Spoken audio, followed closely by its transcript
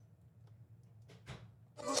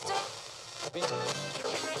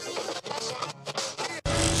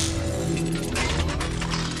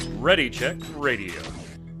Ready Check Radio.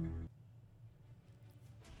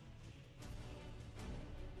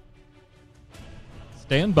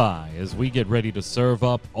 Stand by as we get ready to serve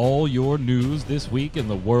up all your news this week in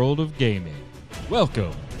the world of gaming.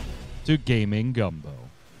 Welcome to Gaming Gumbo.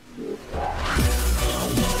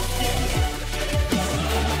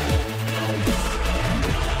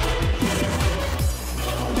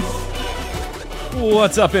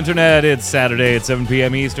 What's up, Internet? It's Saturday at 7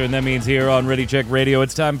 p.m. Eastern. That means here on Ready Check Radio,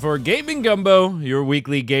 it's time for Gaming Gumbo, your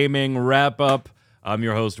weekly gaming wrap-up. I'm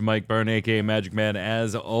your host, Mike Byrne, a.k.a. Magic Man.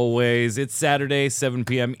 As always, it's Saturday, 7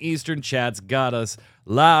 p.m. Eastern. Chat's got us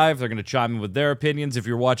live. They're going to chime in with their opinions. If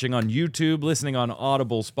you're watching on YouTube, listening on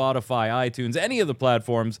Audible, Spotify, iTunes, any of the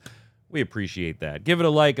platforms, we appreciate that. Give it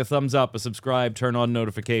a like, a thumbs up, a subscribe, turn on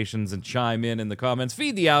notifications, and chime in the comments.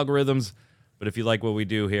 Feed the algorithms. But if you like what we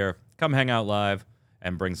do here, come hang out live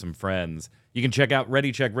and bring some friends. You can check out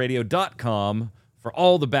ReadyCheckRadio.com for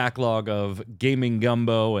all the backlog of Gaming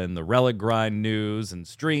Gumbo and the Relic Grind news and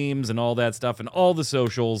streams and all that stuff, and all the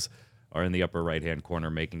socials are in the upper right-hand corner,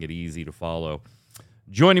 making it easy to follow.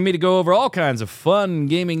 Joining me to go over all kinds of fun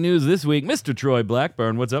gaming news this week, Mr. Troy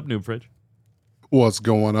Blackburn. What's up, Noob Fridge? What's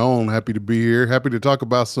going on? Happy to be here. Happy to talk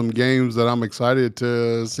about some games that I'm excited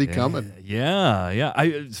to see coming. Yeah.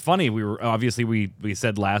 It's funny. We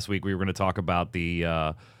said last week we were going to talk about the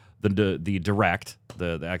Direct,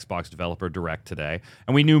 the Xbox Developer Direct today,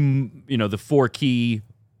 and we knew the four key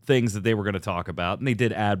things that they were going to talk about, and they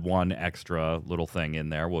did add one extra little thing in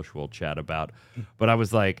there, which we'll chat about. But I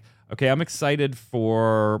was like, okay, I'm excited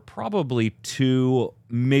for probably 2,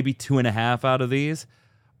 maybe 2.5 out of these.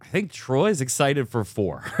 I think Troy's excited for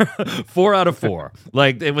 4. 4 out of 4.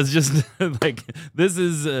 Like, it was just like, this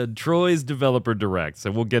is Troy's Developer Direct. So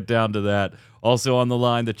we'll get down to that. Also on the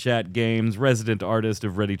line, the Chat Games resident artist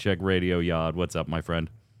of Ready Check Radio, Yod. What's up, my friend?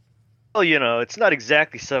 Well, it's not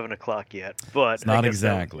exactly 7 o'clock yet, but it's not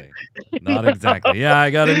exactly. Not exactly. Yeah, I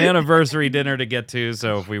got an anniversary dinner to get to.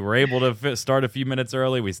 So if we were able to start a few minutes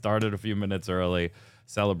early, we started a few minutes early,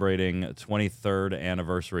 celebrating 23rd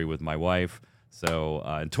anniversary with my wife. So,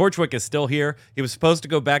 and Torchwick is still here. He was supposed to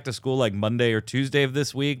go back to school like Monday or Tuesday of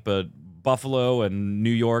this week, but Buffalo and New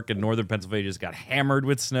York and northern Pennsylvania just got hammered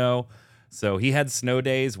with snow. So he had snow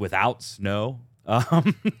days without snow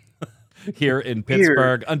here in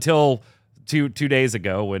Pittsburgh until two days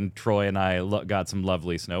ago when Troy and I got some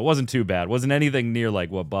lovely snow. It wasn't too bad. It wasn't anything near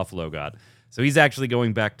like what Buffalo got. So he's actually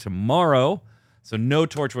going back tomorrow. So no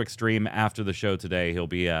Torchwick stream after the show today. He'll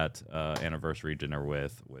be at anniversary dinner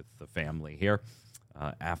with the family here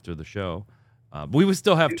after the show. But we would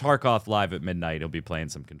still have Tarkov live at midnight. He'll be playing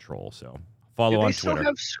some Control. So follow on Twitter. Do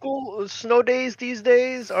they still have snow days these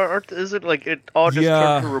days? Or is it like it all just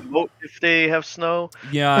turned to remote if they have snow?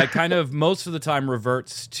 Yeah, it kind of most of the time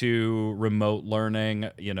reverts to remote learning,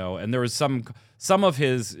 and there was some of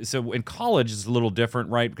his. So in college it's a little different,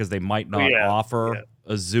 right? Because they might not offer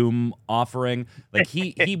a Zoom offering. Like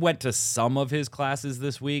he went to some of his classes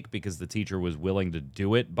this week because the teacher was willing to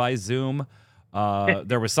do it by Zoom.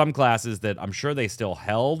 There were some classes that I'm sure they still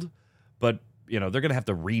held, but they're going to have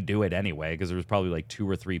to redo it anyway because there was probably like 2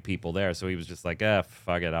 or 3 people there. So he was just like,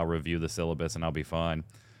 fuck it, I'll review the syllabus and I'll be fine.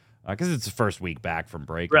 Because it's the first week back from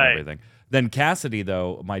break and everything. Then Cassidy,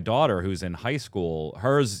 though, my daughter, who's in high school,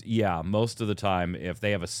 hers, most of the time, if they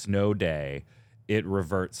have a snow day, it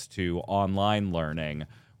reverts to online learning,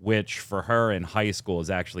 which for her in high school is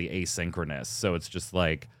actually asynchronous. So it's just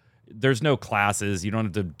like there's no classes. You don't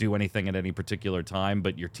have to do anything at any particular time,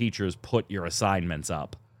 but your teachers put your assignments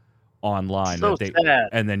up online. Sad.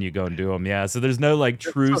 And then you go and do them. Yeah, so there's no like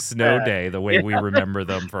true snow day the way we remember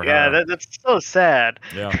them for her. Yeah, that's so sad.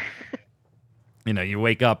 Yeah. You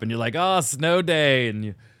wake up and you're like, oh, snow day, and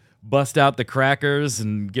you bust out the crackers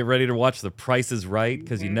and get ready to watch The Price is Right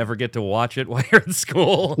because you never get to watch it while you're in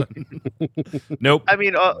school. Nope. I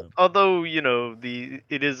mean, although it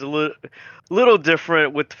is a little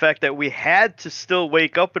different with the fact that we had to still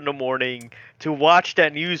wake up in the morning to watch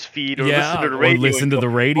that news feed or listen to the radio. Listen to the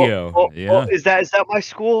radio. Is that my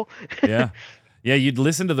school? Yeah. Yeah, you'd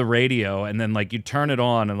listen to the radio, and then, you'd turn it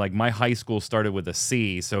on, and, my high school started with a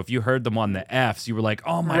C, so if you heard them on the Fs, you were like,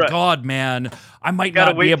 oh, my God, man, I might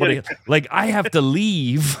not be able to, I have to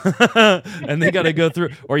leave, and they got to go through,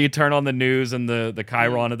 or you turn on the news, and the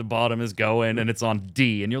Chiron at the bottom is going, and it's on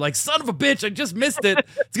D, and you're like, son of a bitch, I just missed it.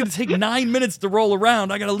 It's going to take 9 minutes to roll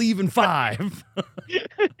around. I got to leave in 5.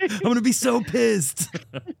 I'm going to be so pissed.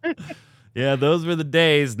 Yeah, those were the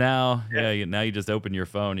days. Now, now you just open your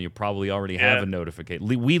phone and you probably already have a notification.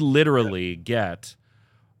 We literally get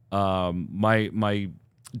my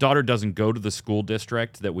daughter doesn't go to the school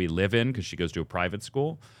district that we live in because she goes to a private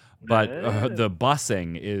school. But the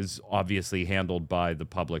busing is obviously handled by the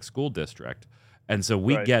public school district. And so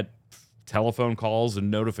we get telephone calls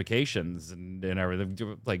and notifications and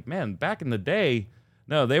everything. Like, man, back in the day,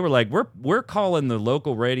 no, they were like, we're calling the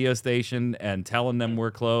local radio station and telling them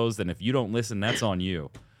we're closed. And if you don't listen, that's on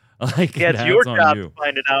you. Like, yeah, it's your job to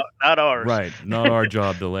find it out, not ours. Right. Not our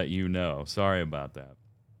job to let you know. Sorry about that.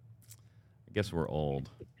 I guess we're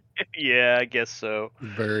old. Yeah, I guess so.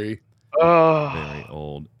 Very. Oh, very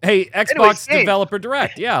old. Hey, Xbox Developer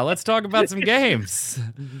Direct. Yeah, let's talk about some games.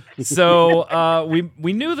 So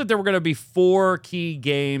we knew that there were going to be 4 key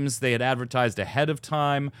games. They had advertised ahead of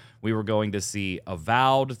time. We were going to see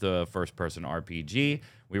Avowed, the first-person RPG.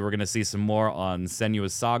 We were going to see some more on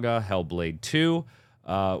Senua's Saga, Hellblade 2.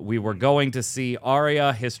 We were going to see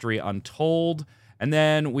Aria, History Untold. And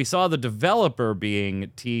then we saw the developer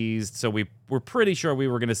being teased, so we were pretty sure we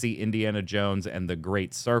were going to see Indiana Jones and the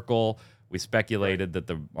Great Circle. We speculated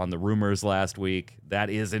that on the rumors last week,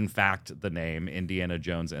 that is in fact the name, Indiana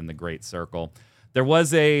Jones and the Great Circle. There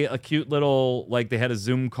was a cute little, like they had a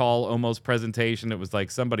Zoom call almost presentation. It was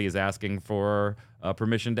like somebody is asking for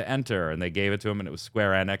permission to enter, and they gave it to him, and it was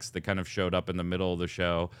Square Enix that kind of showed up in the middle of the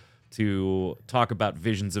show to talk about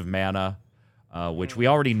Visions of Mana, which we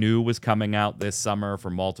already knew was coming out this summer for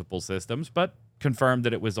multiple systems, but confirmed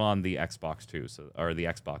that it was on the Xbox too, or the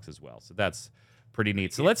Xbox as well. So that's pretty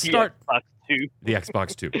neat. So let's start the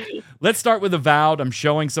Xbox 2. Let's start with Avowed. I'm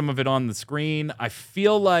showing some of it on the screen. I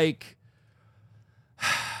feel like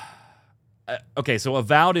okay, so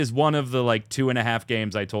Avowed is one of the like 2.5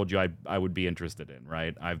 games I told you I would be interested in,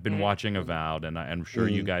 right? I've been watching Avowed, and I'm sure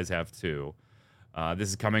you guys have too. This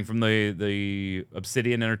is coming from the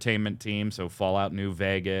Obsidian Entertainment team, so Fallout New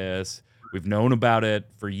Vegas. We've known about it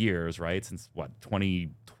for years, right? Since,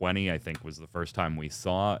 2020, I think, was the first time we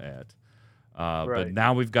saw it. But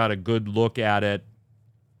now we've got a good look at it,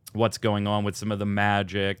 what's going on with some of the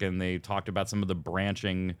magic, and they talked about some of the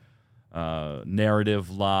branching narrative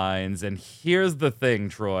lines. And here's the thing,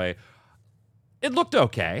 Troy. It looked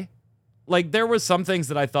okay. Like, there were some things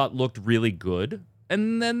that I thought looked really good.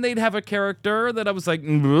 And then they'd have a character that I was like,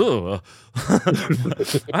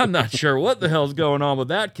 I'm not sure what the hell's going on with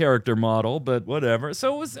that character model, but whatever.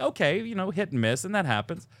 So it was okay, hit and miss, and that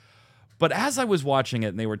happens. But as I was watching it,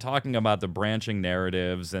 and they were talking about the branching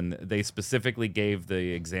narratives, and they specifically gave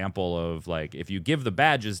the example of, like, if you give the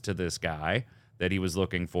badges to this guy that he was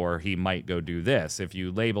looking for, he might go do this. If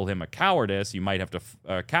you label him a cowardice, you might have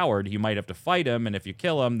to coward, you might have to fight him, and if you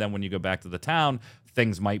kill him, then when you go back to the town,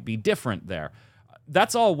 things might be different there.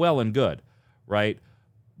 That's all well and good, right?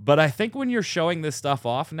 But I think when you're showing this stuff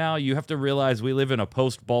off now, you have to realize we live in a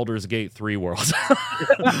post-Baldur's Gate 3 world.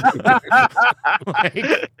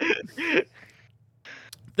 Like,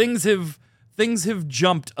 things have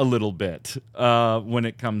jumped a little bit when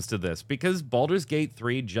it comes to this, because Baldur's Gate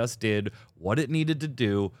 3 just did what it needed to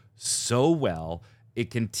do so well. It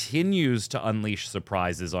continues to unleash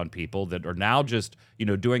surprises on people that are now just,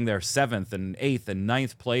 doing their 7th and 8th and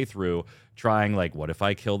 9th playthrough, trying, like, what if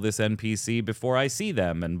I kill this NPC before I see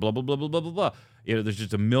them, and blah, blah, blah, blah, blah, blah, blah. There's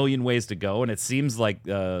just a million ways to go, and it seems like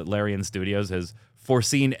Larian Studios has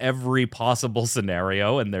foreseen every possible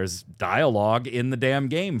scenario, and there's dialogue in the damn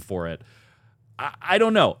game for it. I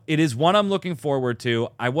don't know. It is one I'm looking forward to.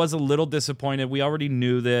 I was a little disappointed. We already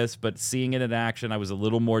knew this, but seeing it in action, I was a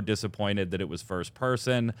little more disappointed that it was first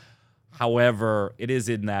person. However, it is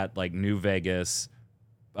in that, like, New Vegas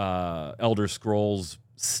Elder Scrolls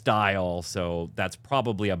style, so that's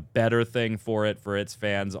probably a better thing for its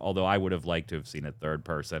fans, although I would have liked to have seen it third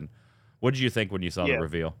person. What did you think when you saw the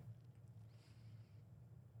reveal?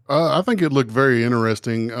 I think it looked very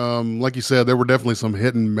interesting. Like you said, there were definitely some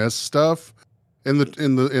hit and miss stuff in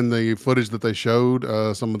the footage that they showed.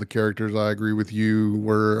 Some of the characters, I agree with you,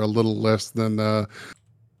 were a little less than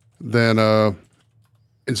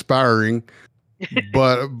inspiring.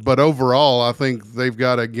 but overall, I think they've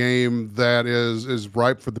got a game that is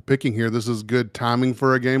ripe for the picking here. This is good timing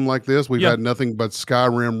for a game like this. We've had nothing but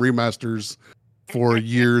Skyrim remasters for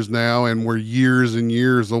years now, and we're years and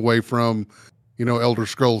years away from, Elder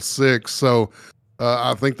Scrolls 6. So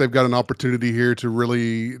I think they've got an opportunity here to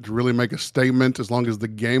really make a statement, as long as the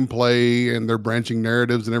gameplay and their branching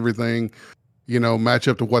narratives and everything, match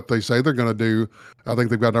up to what they say they're going to do. I think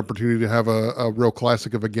they've got an opportunity to have a real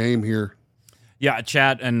classic of a game here. Yeah,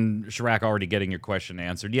 chat and Shirak already getting your question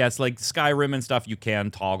answered. Yes, like Skyrim and stuff, you can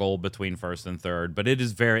toggle between first and third, but it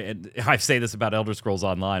is I say this about Elder Scrolls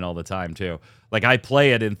Online all the time too. Like, I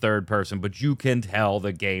play it in third person, but you can tell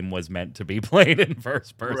the game was meant to be played in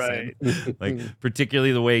first person. Right. Like,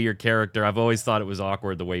 particularly the way your character, I've always thought it was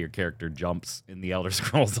awkward the way your character jumps in the Elder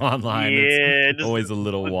Scrolls Online. Yeah, It's always a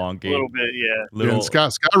little wonky. A little bit, yeah. Yeah, and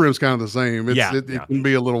Skyrim's kind of the same. It Yeah. can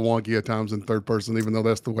be a little wonky at times in third person, even though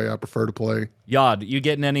that's the way I prefer to play. Yod, you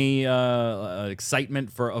getting any excitement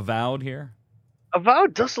for Avowed here?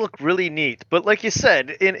 Avowed does look really neat, but like you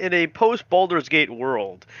said, in a post Baldur's Gate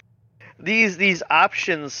world, these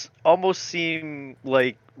options almost seem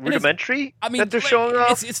like rudimentary. I mean, that they're showing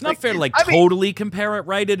off. It's not fair to totally compare it,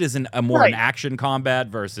 right? It is an Right. an action combat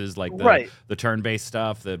versus like Right. the turn-based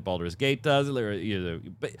stuff that Baldur's Gate does.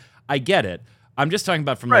 But I get it. I'm just talking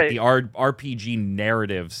about from like Right. the RPG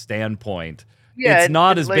narrative standpoint. Yeah, It's and-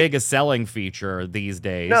 not and, as like- big a selling feature these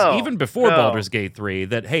days, No, even before no. Baldur's Gate 3,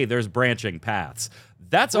 that, hey, there's branching paths.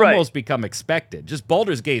 That's Right. almost become expected. Just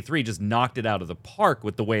Baldur's Gate 3 just knocked it out of the park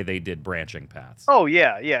with the way they did branching paths. Oh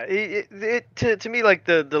yeah, yeah. To me, like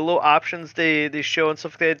the little options they show and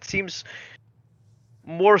stuff like that, it seems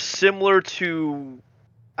more similar to,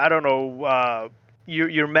 I don't know,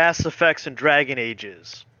 your Mass Effects and Dragon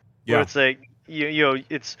Ages. Yeah. Where it's like you know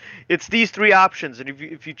it's these three options, and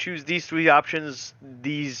if you choose these three options,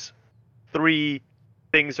 these three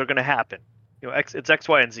things are going to happen. It's X,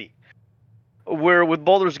 Y, and Z. Where with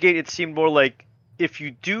Baldur's Gate, it seemed more like if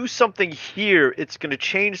you do something here, it's going to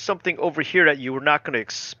change something over here that you were not going to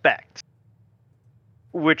expect.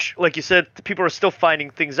 Which, like you said, people are still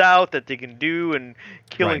finding things out that they can do and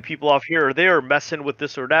killing Right. people off here or there, or messing with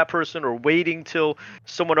this or that person, or waiting till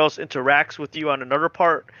someone else interacts with you on another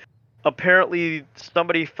part. Apparently,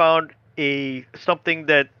 somebody found something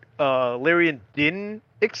that Larian didn't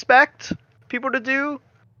expect people to do,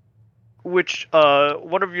 which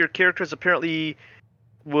one of your characters apparently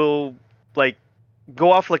will like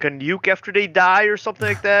go off like a nuke after they die or something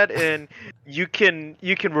like that, and you can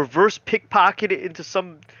reverse pickpocket it into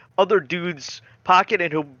some other dude's pocket,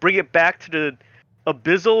 and he'll bring it back to the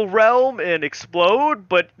abyssal realm and explode,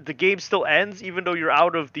 but the game still ends even though you're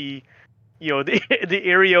out of the the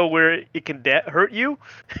area where it can hurt you.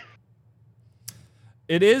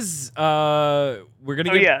 It is. We're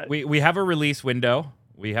gonna yeah. we have a release window.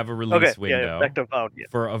 We have a release window back to Avowed, yeah.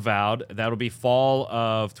 for Avowed. That'll be fall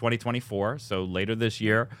of 2024, so later this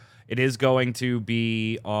year. It is going to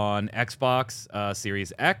be on Xbox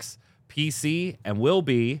Series X, PC, and will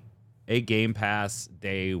be a Game Pass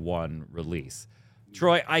day one release.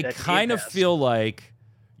 Troy, I That's kind Game of Pass. feel like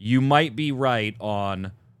you might be right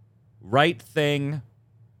on right thing,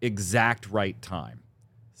 exact right time.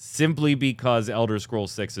 Simply because Elder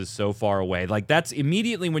Scrolls 6 is so far away. Like, that's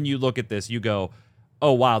immediately when you look at this, you go,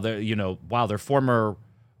 oh wow, they're former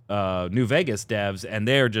New Vegas devs, and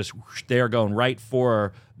they're going right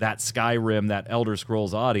for that Skyrim, that Elder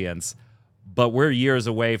Scrolls audience. But we're years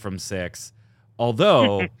away from 6.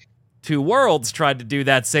 Although Two Worlds tried to do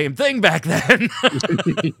that same thing back then.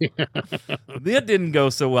 It didn't go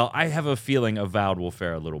so well. I have a feeling Avowed will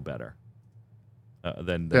fare a little better.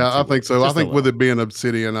 Than I think so. I Just a think with little. it being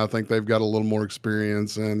Obsidian, I think they've got a little more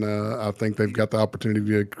experience, and I think they've got the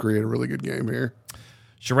opportunity to create a really good game here.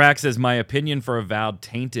 Chirac says, my opinion for Avowed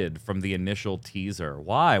tainted from the initial teaser.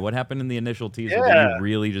 Why? What happened in the initial teaser that Yeah. you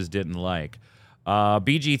really just didn't like?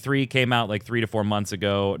 BG3 came out like 3 to 4 months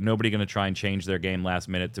ago. Nobody going to try and change their game last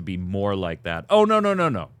minute to be more like that. Oh, no,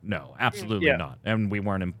 absolutely Yeah. not. And we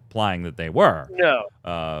weren't implying that they were. No.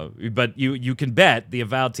 But you can bet the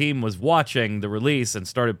Avowed team was watching the release and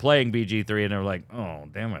started playing BG3, and they were like, oh,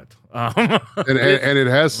 damn it. And it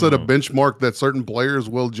has set a benchmark that certain players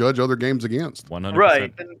will judge other games against. 100%.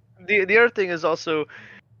 Right. And the other thing is also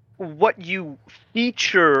what you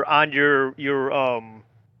feature on your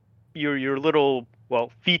little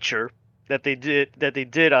feature that they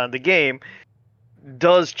did on the game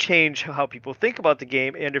does change how people think about the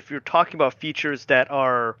game. And if you're talking about features that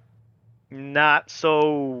are not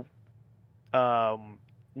so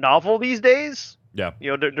novel these days, Yeah.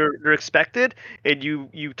 they're expected, and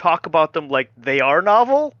you talk about them like they are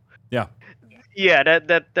novel. Yeah. Yeah,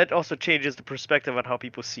 that also changes the perspective on how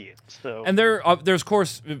people see it. So And there's, of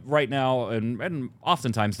course, right now, and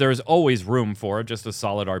oftentimes, there's always room for just a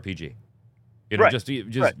solid RPG. Right, Just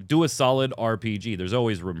right. do a solid RPG. There's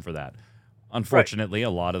always room for that. Unfortunately, a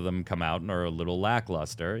lot of them come out and are a little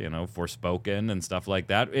lackluster, Forspoken and stuff like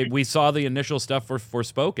that. We saw the initial stuff for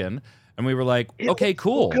Forspoken, and we were like, okay,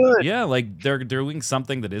 cool. good. Yeah, like they're doing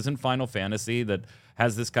something that isn't Final Fantasy, that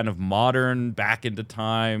has this kind of modern, back into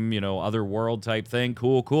time, other world type thing.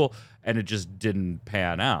 Cool. And it just didn't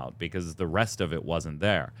pan out because the rest of it wasn't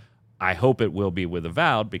there. I hope it will be with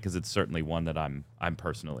Avowed because it's certainly one that I'm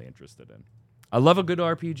personally interested in. I love a good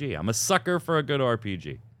RPG. I'm a sucker for a good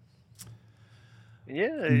RPG.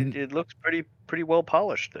 Yeah, it looks pretty well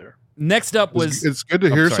polished there. Next up was... It's good to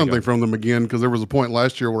hear something from them again, because there was a point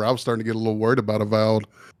last year where I was starting to get a little worried about Avowed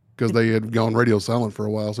because they had gone radio silent for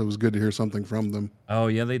a while, so it was good to hear something from them. Oh,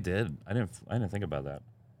 yeah, they did. I didn't think about that.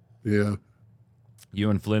 Yeah. You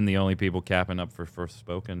and Flynn, the only people capping up for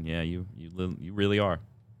Forspoken. Yeah, you really are.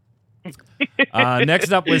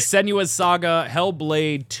 Next up was Senua's Saga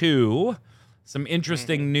Hellblade 2. Some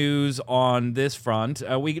interesting news on this front.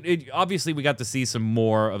 Obviously, we got to see some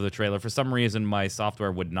more of the trailer. For some reason, my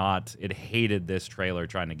software would not. It hated this trailer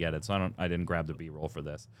trying to get it, so I didn't grab the B-roll for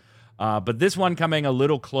this. But this one coming a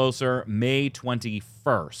little closer, May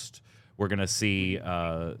 21st. We're going to see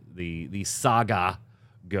the saga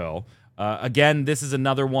go. Again, this is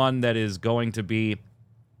another one that is going to be,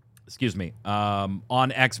 on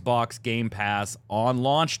Xbox Game Pass on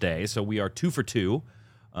launch day. So we are 2 for 2.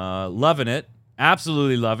 Loving it.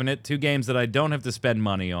 Absolutely loving it. 2 games that I don't have to spend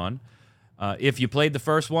money on. If you played the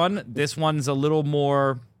first one, this one's a little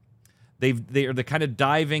more... They're kind of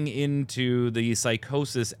diving into the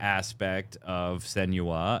psychosis aspect of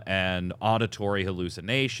Senua and auditory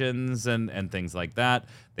hallucinations and things like that.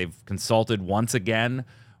 They've consulted once again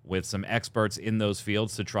with some experts in those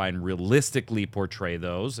fields to try and realistically portray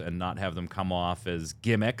those and not have them come off as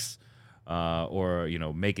gimmicks or,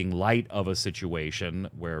 making light of a situation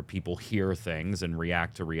where people hear things and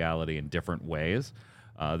react to reality in different ways.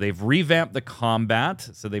 They've revamped the combat,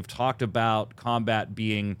 so they've talked about combat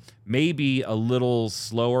being maybe a little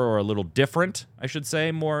slower or a little different, I should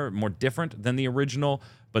say, more different than the original,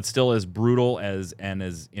 but still as brutal as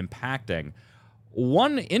impacting.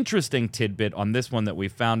 One interesting tidbit on this one that we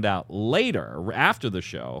found out later, after the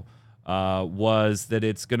show, was that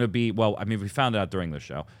it's going to be, we found out during the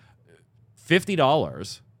show,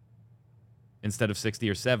 $50 instead of $60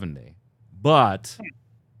 or $70, but...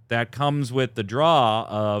 that comes with the draw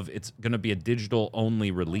of it's going to be a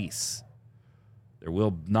digital-only release. There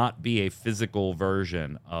will not be a physical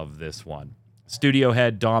version of this one. Studio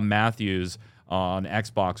head Dom Matthews on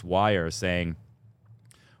Xbox Wire saying,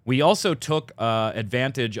 "We also took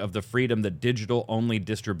advantage of the freedom that digital-only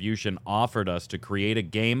distribution offered us to create a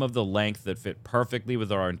game of the length that fit perfectly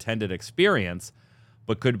with our intended experience,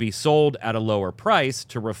 but could be sold at a lower price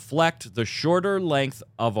to reflect the shorter length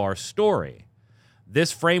of our story.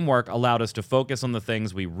 This framework allowed us to focus on the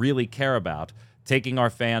things we really care about, taking our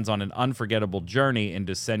fans on an unforgettable journey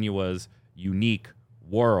into Senua's unique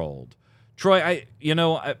world." Troy,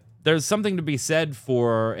 there's something to be said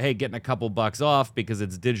for, hey, getting a couple bucks off because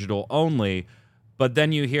it's digital only, but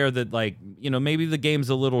then you hear that, maybe the game's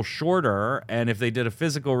a little shorter, and if they did a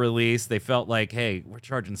physical release, they felt like, hey, we're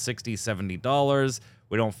charging $60, $70.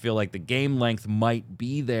 We don't feel like the game length might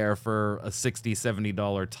be there for a $60,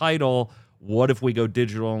 $70 title. What if we go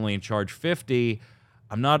digital only and charge $50?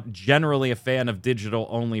 I'm not generally a fan of digital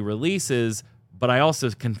only releases, but I also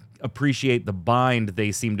can appreciate the bind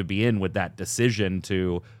they seem to be in with that decision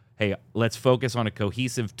to, hey, let's focus on a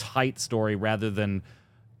cohesive, tight story rather than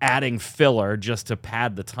adding filler just to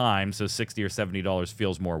pad the time, so $60 or $70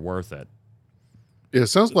 feels more worth it. Yeah, it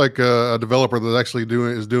sounds like a developer that's actually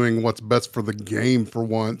doing what's best for the game for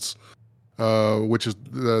once. Which is,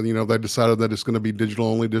 they decided that it's going to be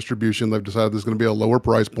digital-only distribution. They've decided there's going to be a lower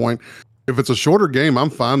price point. If it's a shorter game, I'm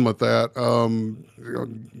fine with that.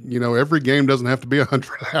 Every game doesn't have to be 100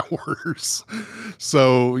 hours.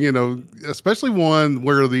 So, especially one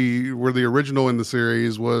where the original in the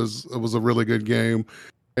series was a really good game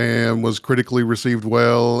and was critically received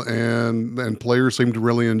well, and players seemed to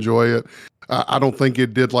really enjoy it. I don't think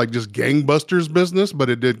it did just gangbusters business, but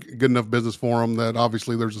it did good enough business for them that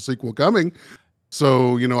obviously there's a sequel coming.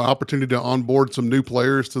 So, opportunity to onboard some new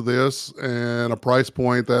players to this and a price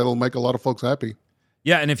point that'll make a lot of folks happy.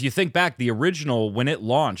 Yeah, and if you think back, the original, when it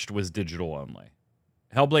launched, was digital only.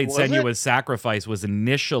 Hellblade Senua's Sacrifice was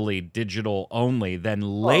initially digital only. Then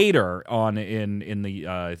later on in the,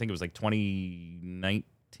 I think it was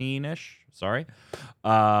 2019-ish, sorry,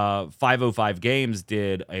 505 Games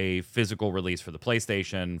did a physical release for the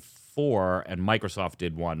PlayStation 4, and Microsoft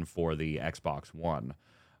did one for the Xbox One.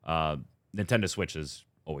 Nintendo Switch has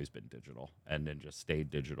always been digital and then just stayed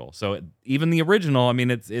digital. So even the original,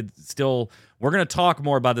 it's still, we're going to talk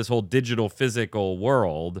more about this whole digital physical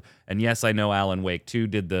world. And yes, I know Alan Wake 2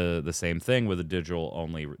 did the same thing with a digital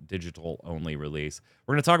only release.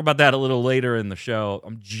 We're going to talk about that a little later in the show.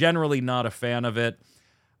 I'm generally not a fan of it.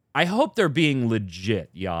 I hope they're being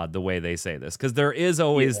legit, Yad, the way they say this, because there is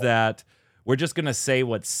always that we're just going to say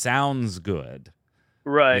what sounds good.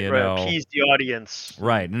 Right, you right. know? Appease the audience.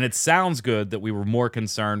 Right. And it sounds good that we were more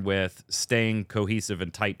concerned with staying cohesive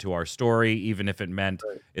and tight to our story, even if it meant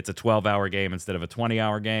it's a 12-hour game instead of a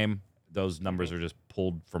 20-hour game. Those numbers are just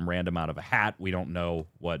pulled from random out of a hat. We don't know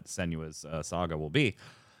what Senua's saga will be.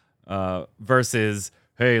 Versus,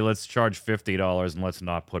 hey, let's charge $50 and let's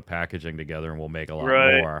not put packaging together and we'll make a lot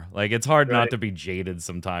more. Like, it's hard not to be jaded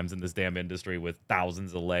sometimes in this damn industry with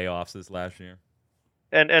thousands of layoffs this last year.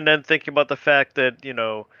 And then thinking about the fact that,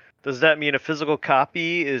 does that mean a physical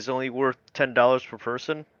copy is only worth $10 per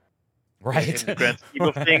person? Right. In the grand scheme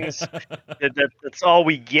of things, that's all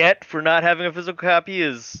we get for not having a physical copy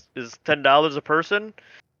is $10 a person.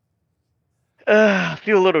 I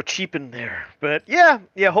feel a little cheap in there, but yeah.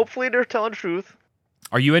 Hopefully they're telling the truth.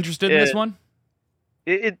 Are you interested in this one?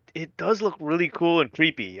 It does look really cool and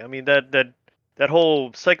creepy. I mean that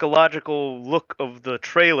whole psychological look of the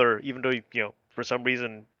trailer, even though for some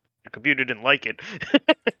reason your computer didn't like it,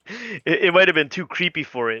 it might have been too creepy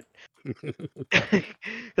for it.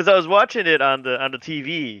 Because I was watching it on the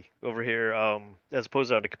TV over here, as opposed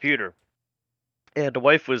to on the computer, and the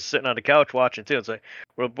wife was sitting on the couch watching too. It's like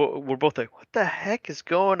we're both like, what the heck is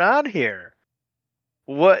going on here?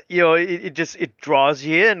 What it draws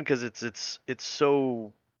you in because it's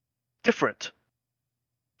so different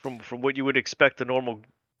from what you would expect the normal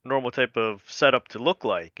type of setup to look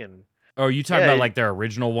like. And oh, you talking about like their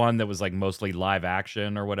original one that was like mostly live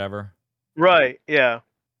action or whatever? Right. Yeah.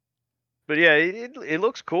 But yeah, it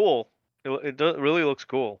looks cool. It really looks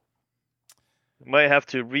cool. Might have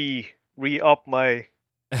to re-up my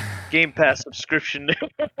Game Pass subscription.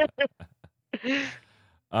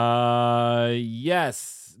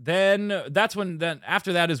 Yes. Then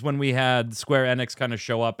after that is when we had Square Enix kind of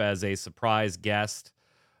show up as a surprise guest.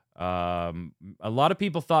 A lot of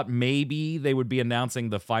people thought maybe they would be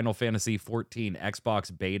announcing the Final Fantasy XIV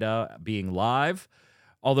Xbox beta being live.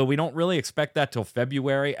 Although we don't really expect that till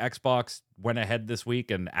February. Xbox went ahead this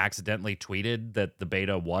week and accidentally tweeted that the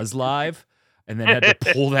beta was live and then had to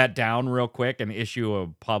pull that down real quick and issue a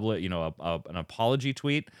public, an apology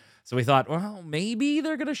tweet. So we thought, well, maybe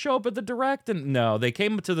they're going to show up at the Direct. And no, they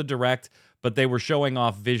came to the Direct, but they were showing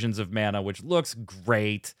off Visions of Mana, which looks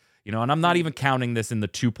great. And I'm not even counting this in the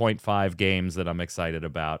 2.5 games that I'm excited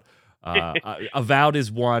about. Avowed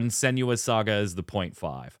is 1, Senua's Saga is the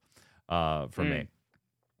 0.5 for me.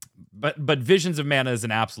 But Visions of Mana is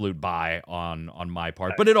an absolute buy on my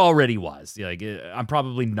part, but it already was. I'm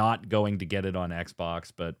probably not going to get it on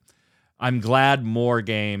Xbox, but I'm glad more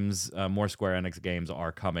games, more Square Enix games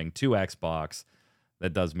are coming to Xbox.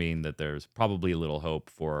 That does mean that there's probably a little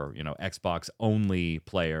hope for, Xbox only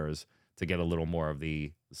players to get a little more of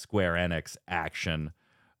the Square Enix action.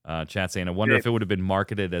 Chat saying, I wonder if it would have been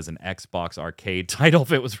marketed as an Xbox arcade title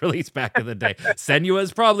if it was released back in the day.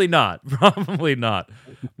 Senua's probably not. Probably not.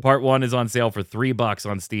 Part 1 is on sale for $3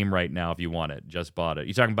 on Steam right now if you want it. Just bought it.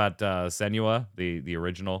 You talking about Senua, the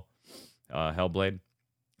original Hellblade?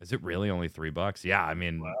 Is it really only $3? Yeah, I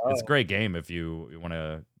mean, It's a great game if you want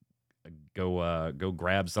to go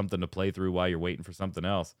grab something to play through while you're waiting for something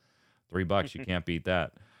else. $3, you can't beat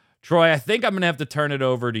that. Troy, I think I'm going to have to turn it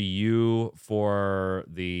over to you for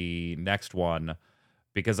the next one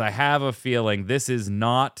because I have a feeling this is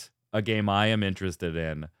not a game I am interested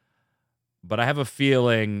in, but I have a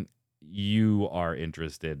feeling you are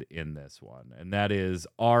interested in this one, and that is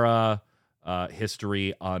Aura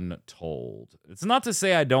History Untold. It's not to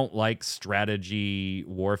say I don't like strategy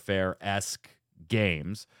warfare-esque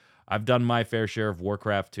games. I've done my fair share of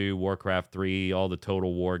Warcraft 2, Warcraft 3, all the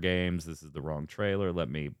Total War games. This is the wrong trailer. Let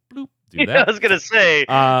me do that. Yeah, I was going to say,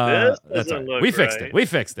 this doesn't look We fixed it. We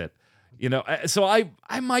fixed it. So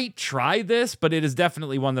I might try this, but it is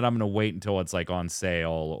definitely one that I'm going to wait until it's like on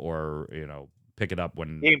sale or, pick it up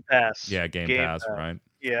when Game Pass. Yeah, Game Pass, right?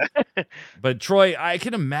 Yeah. But Troy, I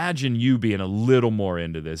can imagine you being a little more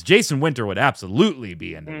into this. Jason Winter would absolutely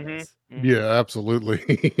be into this. Yeah,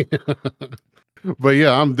 absolutely. But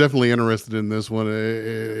yeah, I'm definitely interested in this one.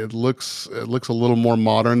 It looks a little more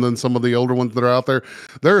modern than some of the older ones that are out there.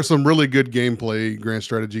 There are some really good gameplay grand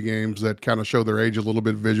strategy games that kind of show their age a little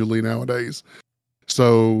bit visually nowadays.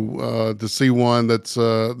 So to see one that's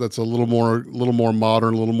a little more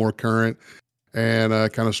modern, a little more current, and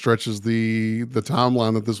kind of stretches the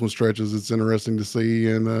timeline that this one stretches, it's interesting to see.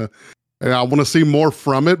 And I want to see more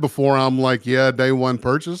from it before I'm like, yeah, day one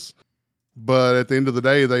purchase. But at the end of the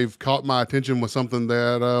day, they've caught my attention with something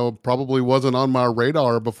that probably wasn't on my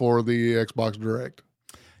radar before the Xbox Direct.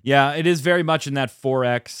 Yeah, it is very much in that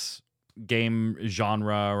 4X game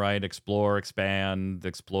genre, right? Explore, expand,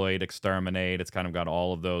 exploit, exterminate. It's kind of got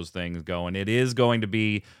all of those things going. It is going to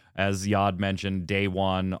be as Yod mentioned, day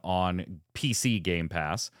one on PC Game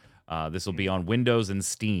Pass. This will be on Windows and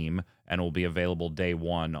Steam, and will be available day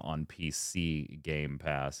one on PC Game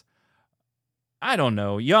Pass. I don't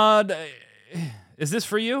know. Yod, is this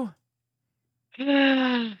for you?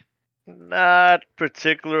 Not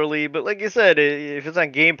particularly, but like you said, if it's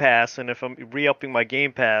on Game Pass, and if I'm re-upping my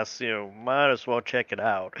Game Pass, might as well check it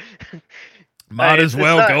out. Might as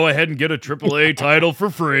well go ahead and get a AAA title for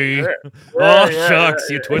free. Oh, shucks,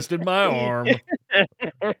 you twisted my arm.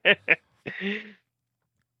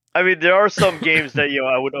 I mean, there are some games that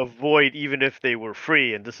I would avoid even if they were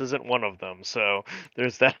free, and this isn't one of them. So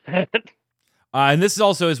there's that. And this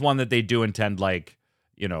also is one that they do intend, like,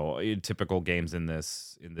 typical games in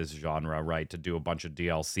this genre, right, to do a bunch of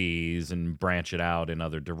DLCs and branch it out in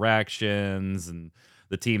other directions. And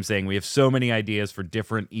the team saying we have so many ideas for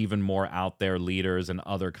different, even more out there leaders and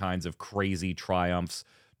other kinds of crazy triumphs.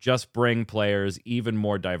 Just bring players even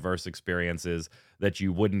more diverse experiences that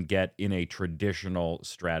you wouldn't get in a traditional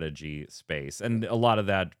strategy space. And a lot of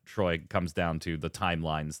that, Troy, comes down to the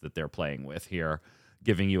timelines that they're playing with here,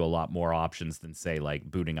 giving you a lot more options than, say, like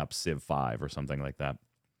booting up Civ 5 or something like that.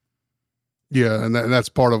 Yeah, and that's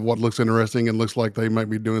part of what looks interesting, and looks like they might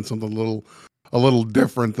be doing something a little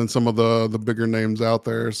different than some of the bigger names out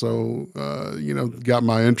there. So got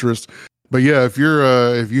my interest. But yeah, if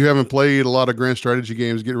you haven't played a lot of grand strategy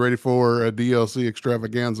games, get ready for a DLC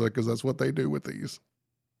extravaganza, because that's what they do with these.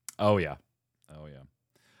 Oh yeah.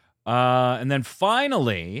 And then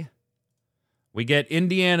finally, we get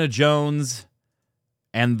Indiana Jones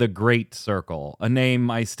and the Great Circle, a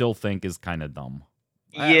name I still think is kind of dumb.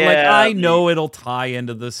 Yeah, I know it'll tie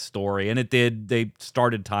into this story, and it did. They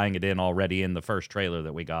started tying it in already in the first trailer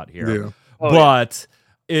that we got here. Yeah. But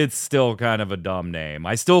it's still kind of a dumb name.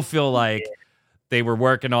 I still feel like they were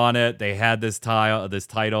working on it. They had this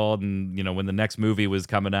title, and when the next movie was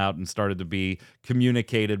coming out and started to be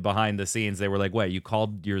communicated behind the scenes, they were like, "Wait, you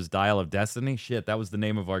called yours Dial of Destiny? Shit, that was the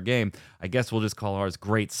name of our game. I guess we'll just call ours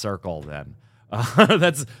Great Circle then."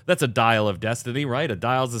 That's a dial of destiny, right? A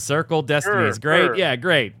dial's a circle. Destiny is great. Sure. Yeah,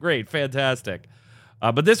 great, fantastic.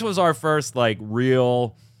 But this was our first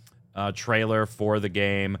real trailer for the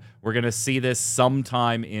game. We're gonna see this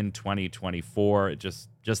sometime in 2024. Just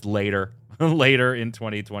later in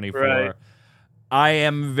 2024. Right.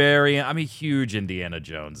 I'm a huge Indiana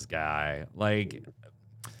Jones guy. Like,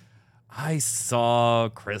 I saw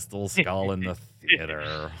Crystal Skull in the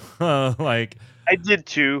theater. I did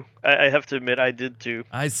too. I have to admit, I did too.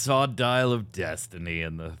 I saw Dial of Destiny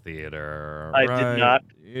in the theater. I did not.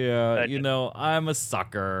 Yeah, I'm a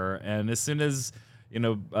sucker. And as soon as,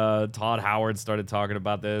 Todd Howard started talking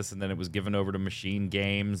about this, and then it was given over to Machine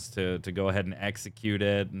Games to go ahead and execute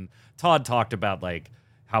it. And Todd talked about,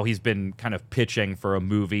 how he's been kind of pitching for a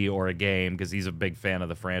movie or a game, because he's a big fan of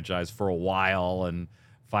the franchise for a while and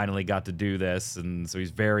finally got to do this. And so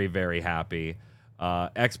he's very, very happy.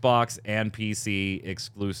 Xbox and PC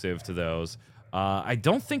exclusive to those. I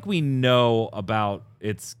don't think we know about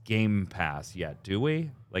its Game Pass yet, do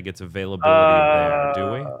we? Like its availability there,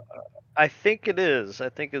 do we? I think it is. I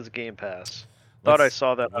think it's Game Pass. Thought I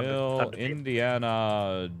saw that. Will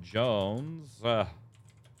Indiana Jones,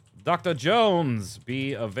 Dr. Jones,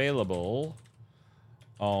 be available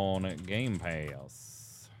on Game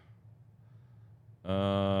Pass?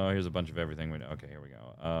 Here's a bunch of everything we know. Okay, here we go.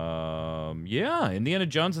 Yeah, Indiana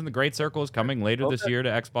Jones and the Great Circle is coming later this year to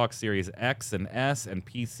Xbox Series X and S and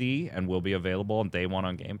PC, and will be available on day one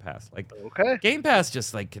on Game Pass. Game Pass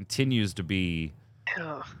just continues to be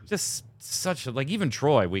just such a even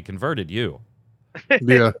Troy, we converted you.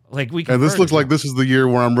 Yeah, and this looks like this is the year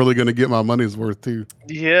where I'm really going to get my money's worth too.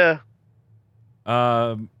 Yeah.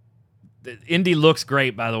 Indy looks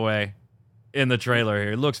great, by the way, in the trailer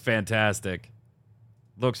here. It looks fantastic.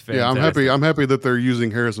 Yeah, I'm happy that they're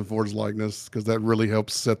using Harrison Ford's likeness, because that really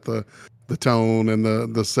helps set the tone and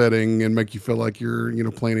the setting and make you feel like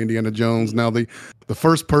you're playing Indiana Jones. Now the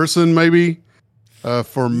first person maybe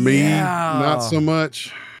for me not so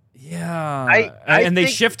much. Yeah, and they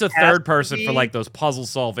shift to third person for those puzzle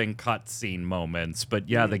solving cutscene moments. But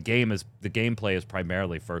yeah, the gameplay is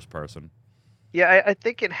primarily first person. Yeah, I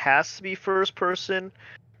think it has to be first person,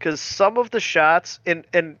 because some of the shots and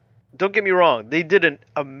don't get me wrong, they did an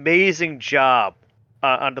amazing job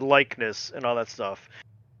on the likeness and all that stuff.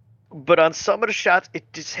 But on some of the shots, it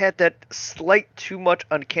just had that slight too much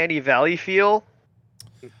uncanny valley feel.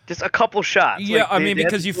 Just a couple shots. Yeah, like, I mean,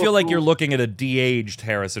 because you feel like you're looking at a de-aged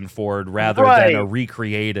Harrison Ford rather than a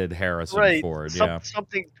recreated Harrison Ford.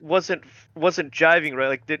 Something wasn't jiving right.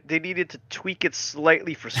 Like they needed to tweak it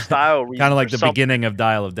slightly for style reasons. Kind of like the beginning of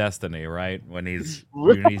Dial of Destiny, right? When he's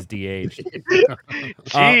de-aged.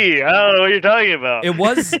 Gee, I don't know what you're talking about.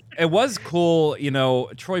 It was cool. You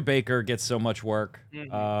know, Troy Baker gets so much work.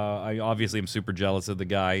 Mhm. I obviously am super jealous of the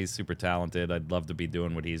guy. He's super talented. I'd love to be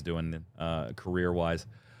doing what he's doing career-wise.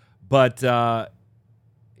 But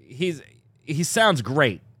he sounds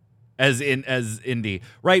great as Indy,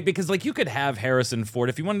 right? Because like you could have Harrison Ford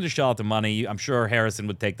if you wanted to shell out the money. I'm sure Harrison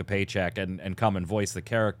would take the paycheck and come and voice the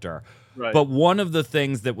character. Right. But one of the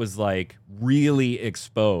things that was like really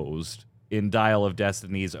exposed in Dial of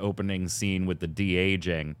Destiny's opening scene with the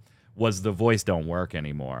de-aging was the voice don't work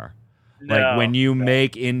anymore. Like when you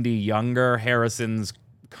make Indy younger, Harrison's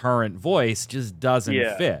current voice just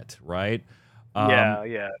doesn't fit, right?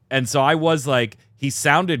 And so I was like, he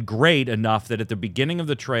sounded great enough that at the beginning of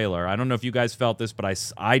the trailer, I don't know if you guys felt this,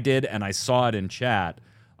 but I did, and I saw it in chat.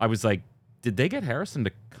 I was like, did they get Harrison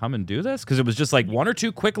to come and do this? Because it was just like one or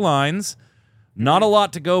two quick lines, not a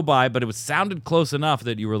lot to go by, but it sounded close enough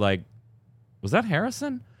that you were like, was that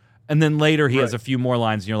Harrison? And then later he has a few more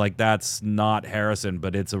lines, and you're like, that's not Harrison,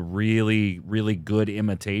 but it's a really, really good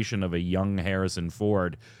imitation of a young Harrison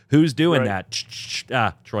Ford. Who's doing that?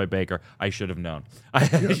 Troy Baker. I should have known.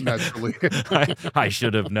 Naturally. I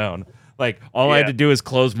should have known. Like, all I had to do is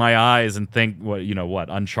close my eyes and think, what,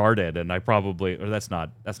 Uncharted, and I probably, or that's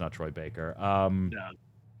not Troy Baker.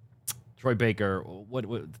 Troy Baker, what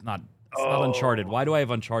it's not Uncharted. Why do I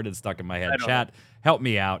have Uncharted stuck in my head? Chat, help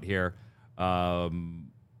me out here.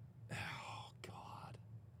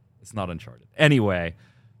 It's not Uncharted. Anyway,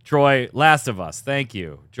 Troy, Last of Us. Thank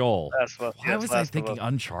you, Joel. Why was I thinking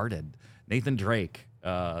Uncharted? Nathan Drake.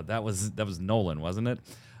 That was Nolan, wasn't it?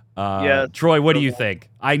 Troy, what do you think?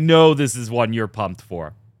 I know this is one you're pumped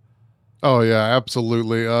for. Oh yeah,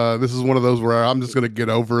 absolutely. This is one of those where I'm just going to get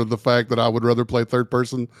over the fact that I would rather play third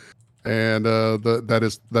person, and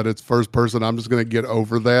that it's first person. I'm just going to get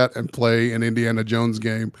over that and play an Indiana Jones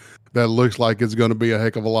game that looks like it's going to be a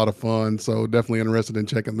heck of a lot of fun. So definitely interested in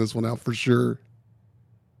checking this one out for sure.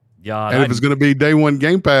 Yeah, and if it's going to be day one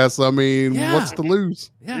Game Pass, I mean, what's to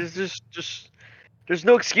lose? Yeah, there's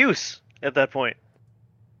no excuse at that point.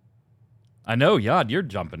 I know, Yad, you're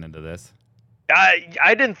jumping into this.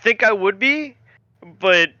 I didn't think I would be,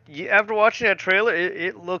 but after watching that trailer,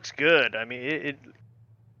 it looks good. I mean, it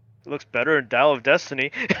looks better than Dial of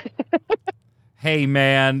Destiny. Hey,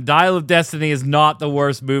 man, Dial of Destiny is not the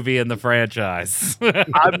worst movie in the franchise.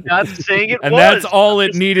 I'm not saying it and that's all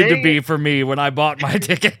it needed to be for me when I bought my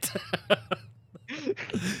ticket.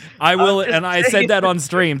 I will, and I said that on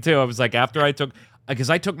stream, too. I was like, because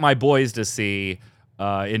I took my boys to see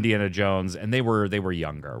Indiana Jones, and they were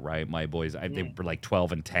younger, right? My boys, they were like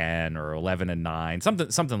 12 and 10 or 11 and 9,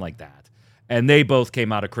 something like that. And they both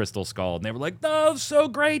came out of Crystal Skull, and they were like, "Oh, so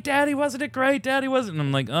great, Daddy! Wasn't it great, Daddy? Wasn't?" And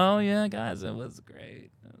I'm like, "Oh yeah, guys, it was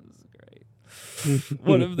great. It was great.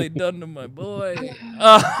 What have they done to my boy?"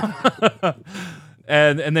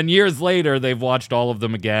 And then years later, they've watched all of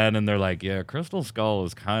them again, and they're like, "Yeah, Crystal Skull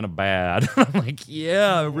is kind of bad." I'm like,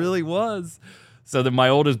 "Yeah, it really was." So then my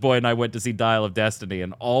oldest boy and I went to see Dial of Destiny,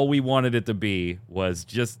 and all we wanted it to be was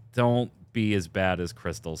just don't be as bad as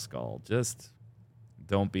Crystal Skull. Just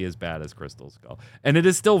don't be as bad as Crystal Skull. And it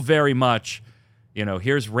is still very much,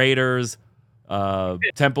 here's Raiders,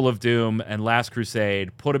 Temple of Doom, and Last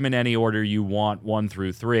Crusade. Put them in any order you want, 1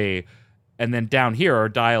 through 3. And then down here are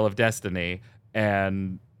Dial of Destiny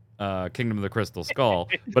and Kingdom of the Crystal Skull.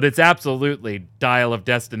 But it's absolutely Dial of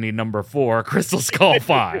Destiny number 4, Crystal Skull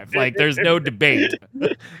 5. Like, there's no debate.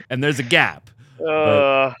 And there's a gap.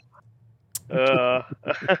 I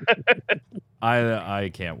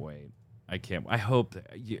can't wait. I hope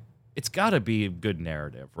it's got to be a good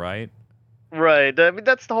narrative, right? Right. I mean,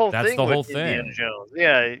 that's the whole thing. That's the whole thing. Indiana Jones.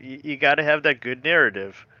 Yeah, you got to have that good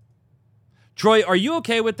narrative. Troy, are you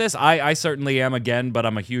okay with this? I certainly am again, but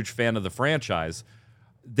I'm a huge fan of the franchise.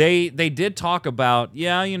 They did talk about,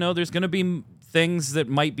 there's going to be things that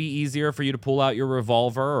might be easier for you to pull out your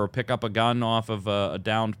revolver or pick up a gun off of a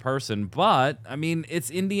downed person. But, I mean, it's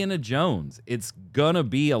Indiana Jones. It's going to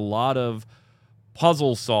be a lot of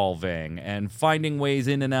puzzle solving and finding ways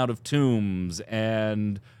in and out of tombs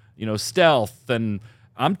and, stealth. And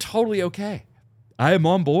I'm totally okay. I am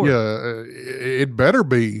on board. Yeah, it better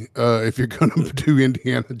be, if you're going to do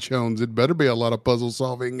Indiana Jones, it better be a lot of puzzle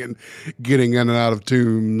solving and getting in and out of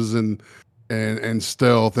tombs and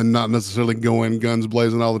stealth and not necessarily going guns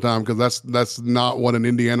blazing all the time, because that's not what an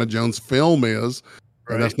Indiana Jones film is.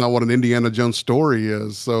 And that's not what an Indiana Jones story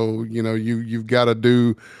is. So, you've got to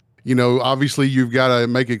do, obviously you've got to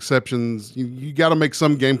make exceptions. You got to make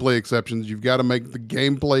some gameplay exceptions. You've got to make the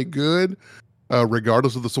gameplay good,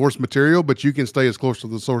 regardless of the source material, but you can stay as close to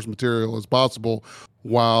the source material as possible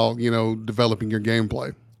while, developing your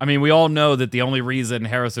gameplay. I mean, we all know that the only reason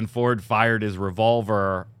Harrison Ford fired his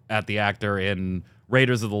revolver at the actor in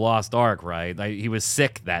Raiders of the Lost Ark, right? He was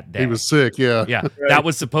sick that day. He was sick, yeah. Yeah, right. That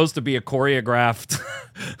was supposed to be a choreographed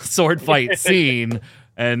sword fight scene,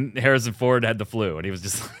 and Harrison Ford had the flu, and he was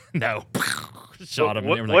just, no, shot him.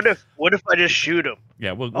 What if I just shoot him?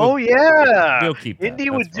 Yeah, we'll keep that. Indy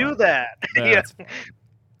would do that. Yeah.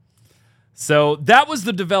 So that was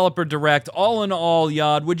the developer direct. All in all,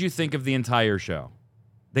 Yod, what'd you think of the entire show?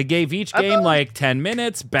 They gave each game 10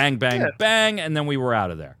 minutes, bang, bang, bang, and then we were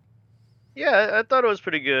out of there. Yeah, I thought it was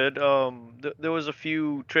pretty good. There was a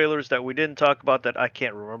few trailers that we didn't talk about that I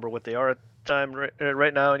can't remember what they are at the time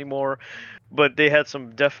right now anymore. But they had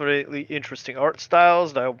some definitely interesting art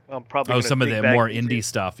styles that I'm probably some of the more indie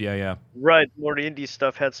stuff. Yeah. Right, more indie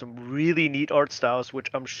stuff had some really neat art styles, which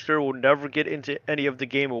I'm sure will never get into any of the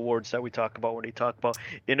game awards that we talk about when we talk about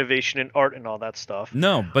innovation in art and all that stuff.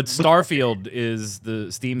 No, but Starfield is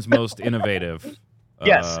the Steam's most innovative.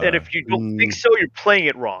 Yes, and if you don't think so, you're playing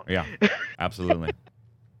it wrong. Yeah, absolutely.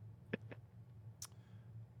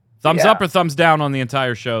 Thumbs up or thumbs down on the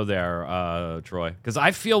entire show there, Troy? Because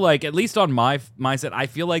I feel like, at least on my mindset, I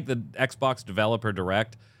feel like the Xbox Developer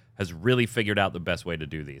Direct has really figured out the best way to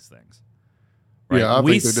do these things. Right? Yeah, I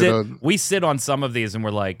think we sit on some of these and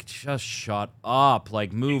we're like, just shut up,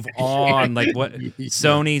 like move on. Like what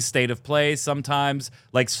Sony's state of play sometimes,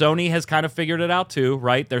 like Sony has kind of figured it out too,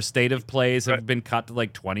 right? Their state of plays have been cut to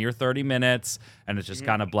like 20 or 30 minutes, and it's just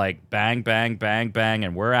kind of like bang, bang, bang, bang,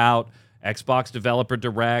 and we're out. Xbox Developer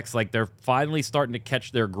Directs, like they're finally starting to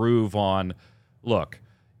catch their groove on, look,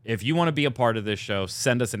 if you want to be a part of this show,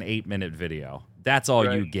 send us an 8-minute video. That's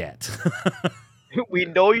all you get. We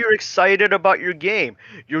know you're excited about your game.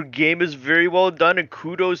 Your game is very well done, and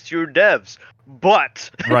kudos to your devs.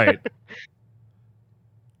 But right.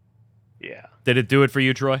 Yeah. Did it do it for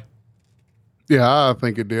you, Troy? Yeah, I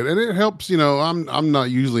think it did. And it helps, I'm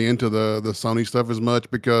not usually into the Sony stuff as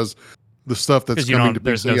much because the stuff that's coming to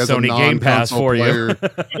PC as Sony a Game Pass for player.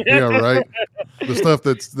 Yeah, right. The stuff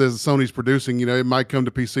that Sony's producing, it might come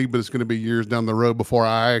to PC, but it's going to be years down the road before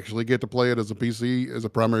I actually get to play it as a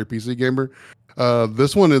primary PC gamer.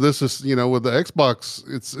 This is, with the Xbox,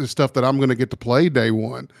 it's stuff that I'm going to get to play day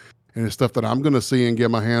one. And it's stuff that I'm going to see and get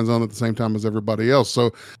my hands on at the same time as everybody else.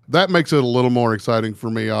 So that makes it a little more exciting for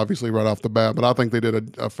me, obviously, right off the bat. But I think they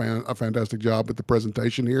did a fantastic job at the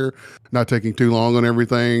presentation here, not taking too long on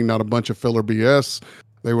everything, not a bunch of filler BS.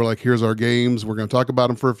 They were like, here's our games. We're going to talk about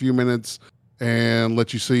them for a few minutes and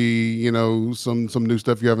let you see, some new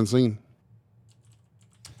stuff you haven't seen.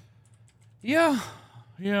 Yeah.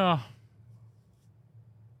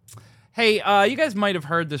 Hey, you guys might have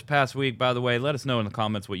heard this past week, by the way. Let us know in the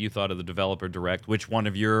comments what you thought of the Developer Direct. Which one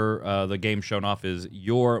of the games shown off is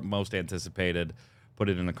your most anticipated. Put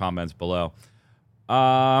it in the comments below.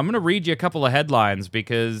 I'm going to read you a couple of headlines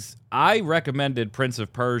because I recommended Prince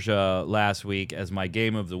of Persia last week as my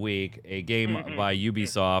game of the week, a game by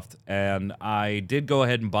Ubisoft, and I did go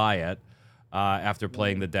ahead and buy it after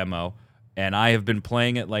playing the demo, and I have been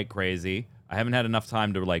playing it like crazy. I haven't had enough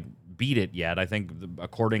time to, beat it yet. I think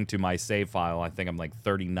according to my save file, I think I'm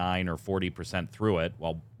 39 or 40% through it.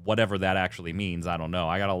 Well, whatever that actually means, I don't know.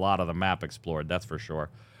 I got a lot of the map explored, that's for sure.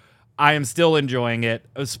 I am still enjoying it.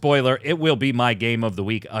 Spoiler, it will be my game of the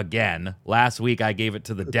week again. Last week I gave it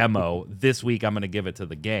to the demo. This week I'm going to give it to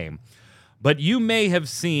the game. But you may have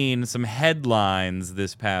seen some headlines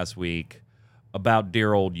this past week about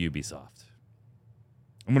dear old Ubisoft.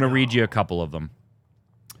 I'm going to read you a couple of them.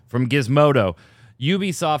 From Gizmodo,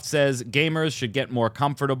 Ubisoft says gamers should get more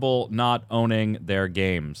comfortable not owning their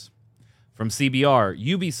games. From CBR,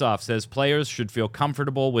 Ubisoft says players should feel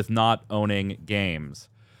comfortable with not owning games.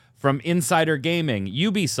 From Insider Gaming,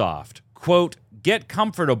 Ubisoft, quote, get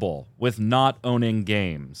comfortable with not owning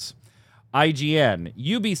games. IGN,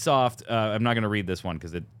 Ubisoft, I'm not going to read this one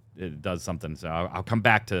because it does something, so I'll come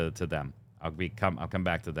back to them. I'll come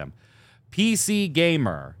back to them. PC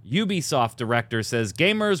Gamer, Ubisoft director says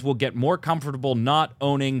gamers will get more comfortable not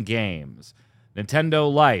owning games. Nintendo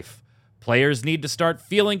Life, players need to start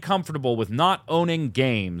feeling comfortable with not owning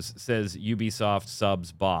games, says Ubisoft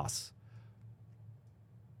subs boss.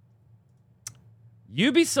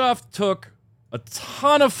 Ubisoft took a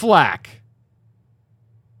ton of flack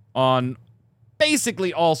on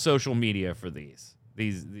basically all social media for these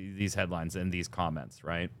headlines and these comments,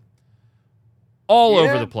 right? All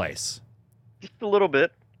over the place. Just a little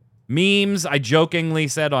bit. Memes, I jokingly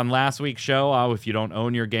said on last week's show, if you don't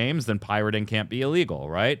own your games, then pirating can't be illegal,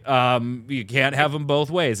 right? You can't have them both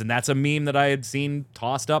ways. And that's a meme that I had seen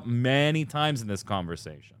tossed up many times in this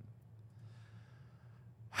conversation.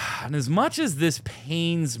 And as much as this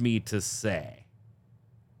pains me to say,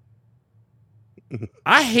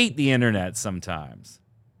 I hate the internet sometimes.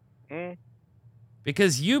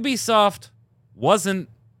 Because Ubisoft wasn't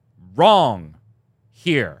wrong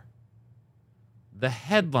here. The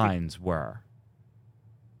headlines were.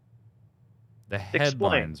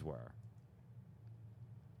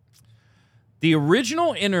 The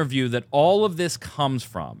original interview that all of this comes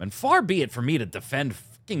from, and far be it for me to defend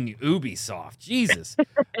fucking Ubisoft. Jesus.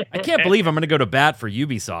 I can't believe I'm going to go to bat for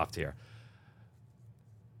Ubisoft here.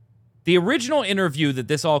 The original interview that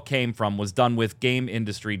this all came from was done with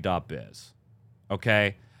GameIndustry.biz.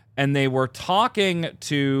 Okay? And they were talking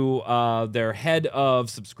to their head of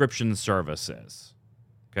subscription services.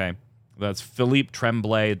 Okay? That's Philippe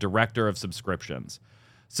Tremblay, director of subscriptions.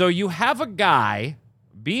 So you have a guy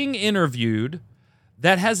being interviewed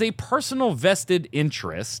that has a personal vested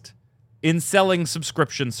interest in selling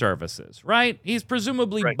subscription services, right? He's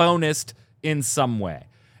presumably bonused in some way.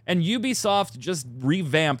 And Ubisoft just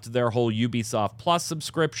revamped their whole Ubisoft Plus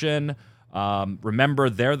subscription. Remember,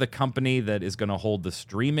 they're the company that is going to hold the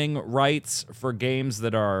streaming rights for games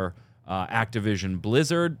that are Activision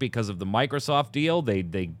Blizzard because of the Microsoft deal.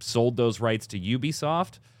 They sold those rights to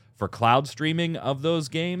Ubisoft for cloud streaming of those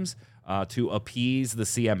games to appease the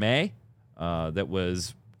CMA that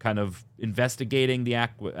was kind of investigating the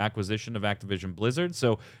acquisition of Activision Blizzard.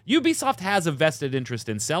 So Ubisoft has a vested interest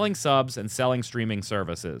in selling subs and selling streaming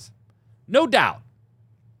services. No doubt.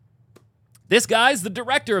 This guy's the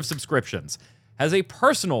director of subscriptions, has a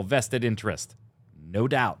personal vested interest. No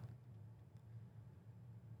doubt.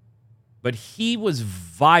 But he was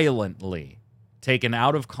violently taken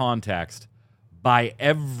out of context by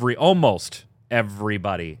almost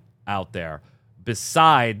everybody out there,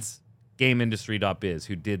 besides GameIndustry.biz,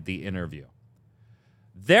 who did the interview.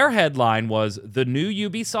 Their headline was The New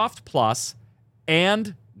Ubisoft Plus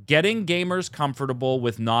and Getting Gamers Comfortable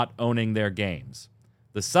with Not Owning Their Games.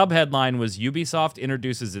 The subheadline was Ubisoft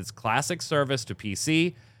introduces its classic service to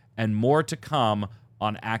PC and more to come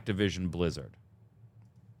on Activision Blizzard.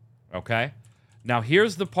 Okay? Now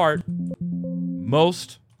here's the part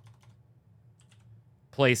most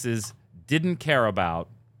places didn't care about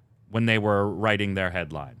when they were writing their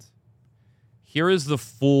headlines. Here is the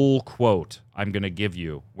full quote I'm going to give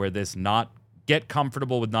you where this not get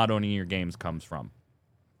comfortable with not owning your games comes from.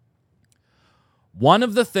 One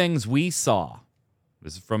of the things we saw,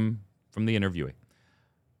 this is from the interviewee,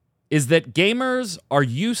 is that gamers are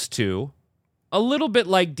used to, a little bit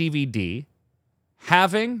like DVD,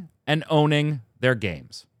 having and owning their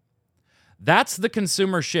games. That's the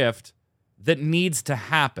consumer shift that needs to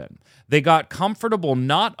happen. They got comfortable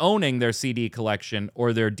not owning their CD collection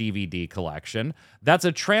or their DVD collection. That's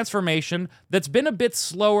a transformation that's been a bit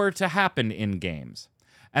slower to happen in games.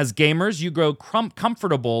 As gamers, you grow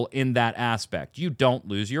comfortable in that aspect. You don't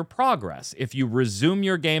lose your progress. If you resume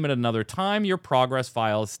your game at another time, your progress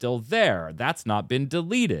file is still there. That's not been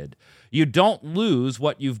deleted. You don't lose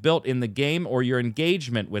what you've built in the game or your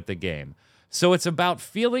engagement with the game. So it's about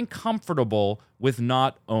feeling comfortable with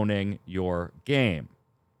not owning your game.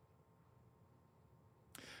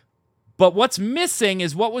 But what's missing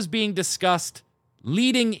is what was being discussed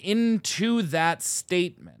leading into that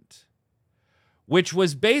statement, which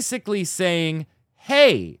was basically saying,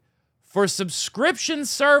 hey, for subscription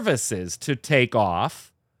services to take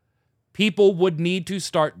off, people would need to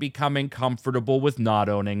start becoming comfortable with not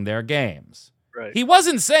owning their games. Right. He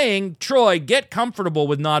wasn't saying, Troy, get comfortable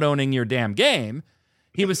with not owning your damn game.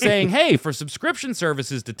 He was saying, hey, for subscription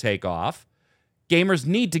services to take off, gamers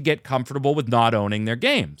need to get comfortable with not owning their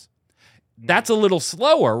games. That's a little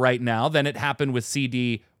slower right now than it happened with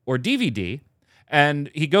CD or DVD. And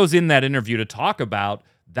he goes in that interview to talk about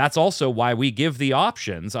that's also why we give the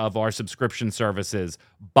options of our subscription services,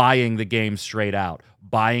 buying the game straight out,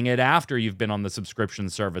 buying it after you've been on the subscription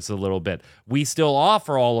service a little bit. We still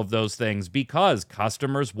offer all of those things because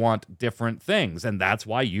customers want different things. And that's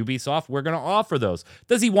why Ubisoft, we're going to offer those.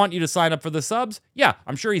 Does he want you to sign up for the subs? Yeah,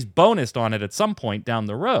 I'm sure he's bonused on it at some point down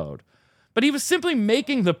the road. But he was simply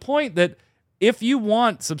making the point that if you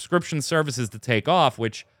want subscription services to take off,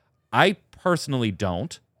 which I personally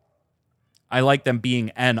don't, I like them being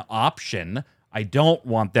an option. I don't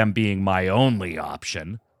want them being my only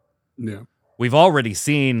option. Yeah. We've already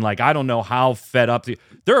seen, like, I don't know how fed up.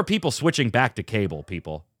 There are people switching back to cable,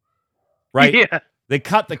 people. Right? Yeah. They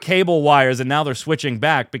cut the cable wires and now they're switching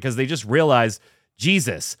back because they just realized,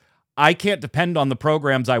 Jesus, I can't depend on the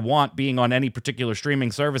programs I want being on any particular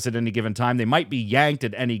streaming service at any given time. They might be yanked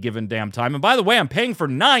at any given damn time. And by the way, I'm paying for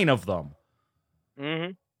 9 of them.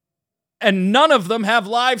 Mm-hmm. And none of them have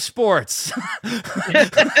live sports.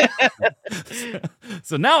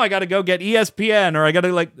 So now I got to go get ESPN, or I got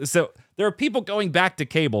to so there are people going back to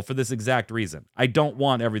cable for this exact reason. I don't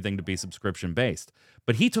want everything to be subscription based.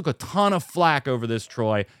 But he took a ton of flack over this,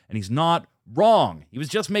 Troy, and he's not wrong. He was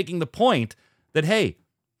just making the point that, hey,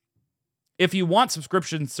 if you want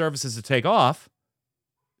subscription services to take off,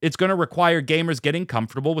 it's going to require gamers getting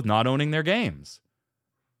comfortable with not owning their games.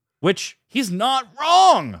 Which he's not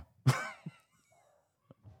wrong.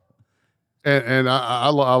 And I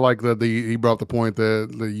like that he brought up the point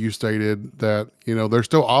that you stated that, they're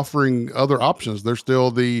still offering other options. There's still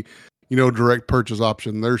the, direct purchase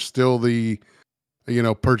option. There's still the,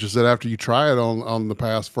 purchase it after you try it on the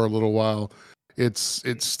pass for a little while. It's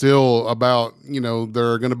still about,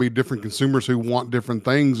 there are going to be different consumers who want different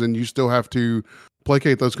things, and you still have to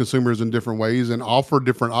placate those consumers in different ways and offer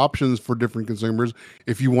different options for different consumers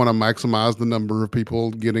if you want to maximize the number of people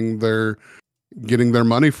getting their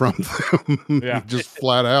money from them. Yeah. Just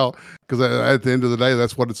flat out, because at the end of the day,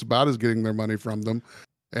 that's what it's about, is getting their money from them.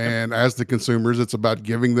 And as the consumers, it's about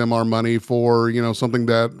giving them our money for, something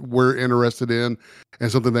that we're interested in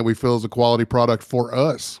and something that we feel is a quality product for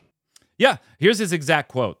us. Yeah, here's his exact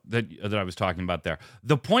quote that I was talking about there.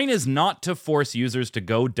 The point is not to force users to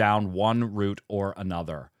go down one route or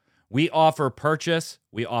another. We offer purchase,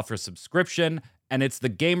 we offer subscription, and it's the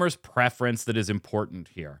gamer's preference that is important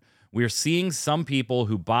here. We're seeing some people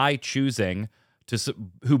who buy choosing to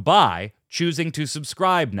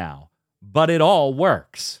subscribe now, but it all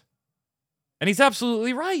works. And he's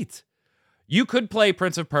absolutely right. You could play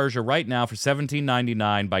Prince of Persia right now for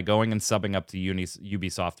 $17.99 by going and subbing up to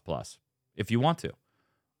Ubisoft Plus, if you want to.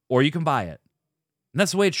 Or you can buy it. And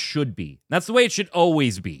that's the way it should be. That's the way it should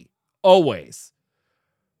always be. Always.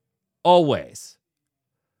 Always.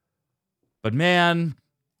 But man,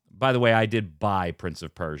 by the way, I did buy Prince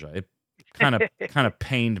of Persia. It kind of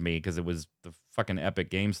pained me because it was the fucking Epic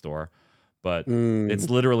Game Store. But it's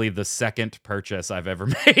literally the second purchase I've ever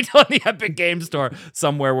made on the Epic Game Store,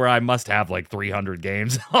 somewhere where I must have like 300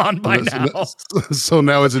 games on by now. So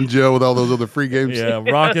now it's in jail with all those other free games. Yeah,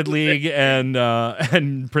 Rocket League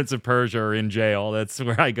and Prince of Persia are in jail. That's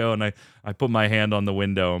where I go, and I put my hand on the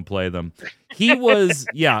window and play them. He was,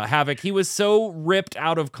 Havoc, he was so ripped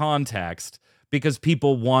out of context because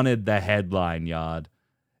people wanted the headline, Yod.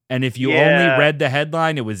 And if you only read the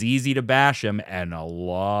headline, it was easy to bash him, and a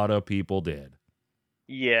lot of people did.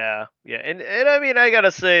 Yeah. And I mean, I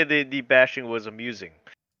gotta say, the bashing was amusing.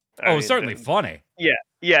 Certainly funny.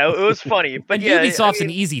 Yeah, it was funny. But and Ubisoft's an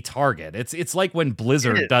easy target. It's like when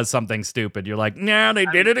Blizzard does something stupid. You're like, nah, they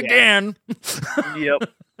did it again. Yep.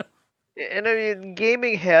 And I mean,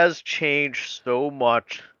 gaming has changed so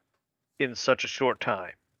much in such a short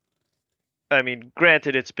time. I mean,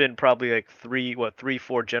 granted, it's been probably like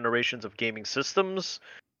 3-4 generations of gaming systems,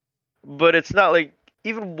 but it's not like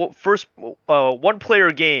even first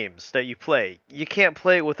one-player games that you play, you can't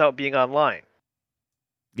play it without being online.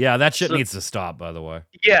 Yeah, that shit needs to stop, by the way.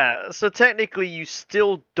 Yeah, so technically you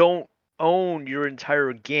still don't own your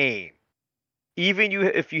entire game. Even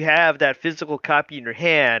if you have that physical copy in your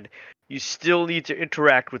hand, you still need to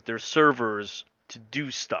interact with their servers to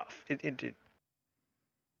do stuff.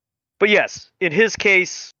 But yes, in his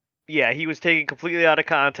case, he was taken completely out of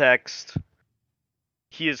context.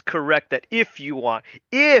 He is correct that if you want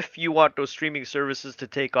those streaming services to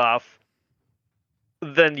take off,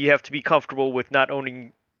 then you have to be comfortable with not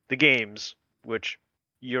owning the games, which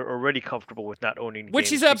you're already comfortable with not owning the which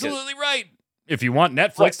games. He's absolutely right. If you want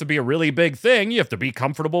Netflix to be a really big thing, you have to be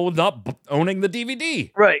comfortable with not owning the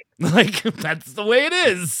DVD. Right. Like, that's the way it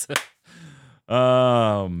is.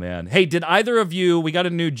 Oh, man. Hey, did either of you, we got a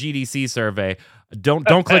new GDC survey. Don't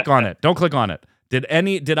click on it. Don't click on it. Did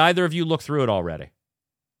either of you look through it already?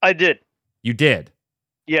 I did. You did?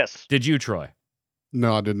 Yes. Did you, Troy?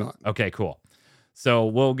 No, I did not. Okay, cool. So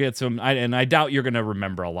we'll get some, and I doubt you're going to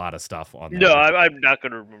remember a lot of stuff on there. No, I'm not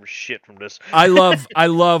going to remember shit from this. I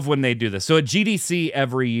love when they do this. So at GDC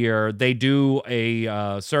every year, they do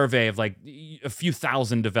a survey of like a few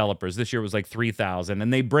thousand developers. This year was like 3,000.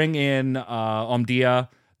 And they bring in Omdia.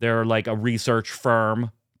 They're like a research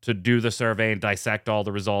firm to do the survey and dissect all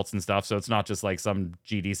the results and stuff. So it's not just like some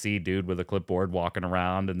GDC dude with a clipboard walking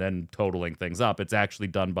around and then totaling things up. It's actually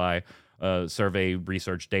done by a survey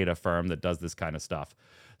research data firm that does this kind of stuff.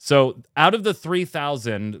 So out of the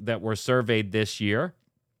 3,000 that were surveyed this year,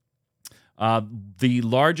 the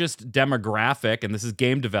largest demographic, and this is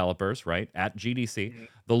game developers, right, at GDC,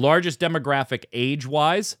 the largest demographic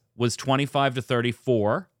age-wise was 25 to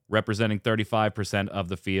 34, representing 35% of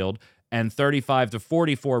the field, and 35 to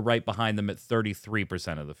 44 right behind them at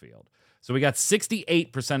 33% of the field. So we got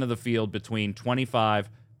 68% of the field between 25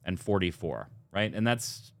 and 44, right? And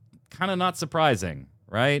that's kind of not surprising,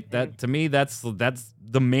 right? That to me, that's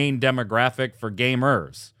the main demographic for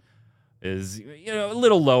gamers. Is, you know, a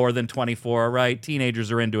little lower than 24, right?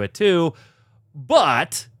 Teenagers are into it too,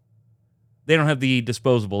 but they don't have the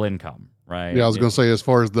disposable income, right? Yeah, I was going to say, as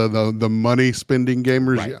far as the money spending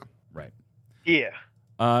gamers, right, yeah. Right. Yeah.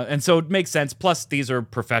 And so it makes sense. Plus, these are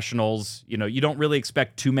professionals. You know, you don't really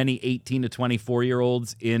expect too many 18 to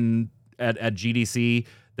 24-year-olds at GDC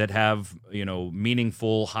that have, you know,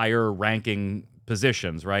 meaningful, higher ranking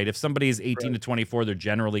positions, right? If somebody's 18 to 24, they're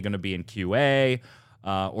generally going to be in QA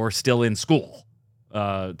or still in school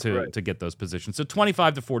to get those positions. So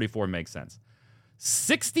 25 to 44 makes sense.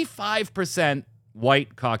 65%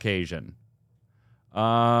 white Caucasian.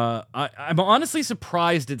 I'm honestly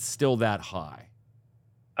surprised it's still that high.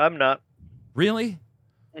 I'm not. Really?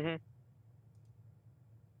 Mm-hmm.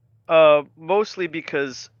 Mostly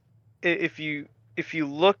because if you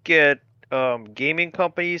look at gaming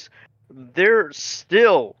companies, they're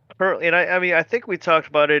still currently, and I mean I think we talked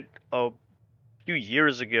about it a few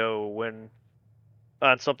years ago when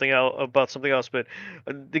on something else about something else, but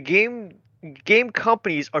the game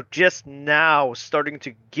companies are just now starting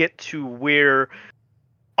to get to where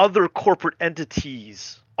other corporate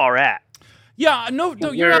entities are at. Yeah, no,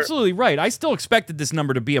 you're absolutely right. I still expected this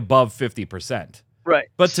number to be above 50%. Right.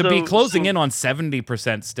 But to be closing in on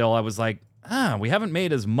 70% still, I was like, we haven't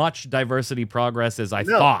made as much diversity progress as I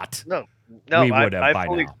thought we would have by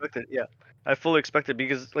now. Expected, yeah. I fully expected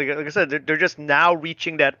because, like I said, they're just now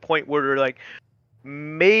reaching that point where they're like,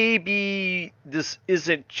 maybe this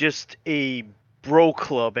isn't just a bro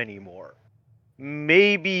club anymore.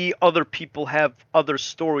 Maybe other people have other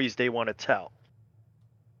stories they want to tell.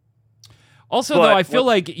 Also, though, I feel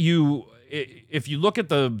like if you look at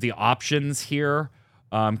the options here,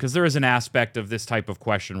 because there is an aspect of this type of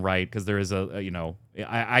question, right? Because there is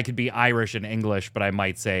I could be Irish and English, but I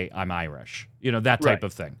might say I'm Irish, that type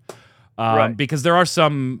of thing. Because there are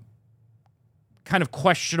some kind of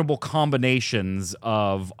questionable combinations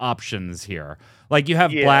of options here. Like you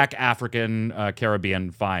have Black, African,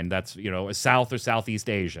 Caribbean, fine. That's, South or Southeast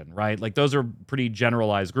Asian, right? Like those are pretty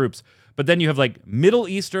generalized groups. But then you have like Middle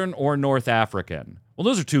Eastern or North African. Well,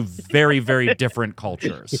 those are two very, very different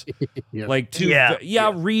cultures. Like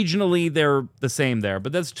regionally they're the same there,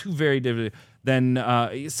 but that's two very different. Then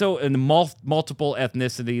multiple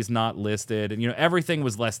ethnicities not listed, and everything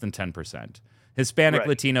was less than 10%. Hispanic,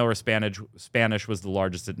 Latino, or Spanish was the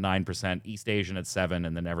largest at 9%, East Asian at 7%,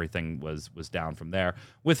 and then everything was down from there,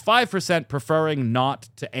 with 5% preferring not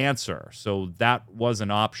to answer. So that was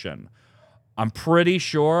an option. I'm pretty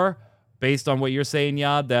sure, based on what you're saying,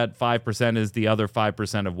 Yad, that 5% is the other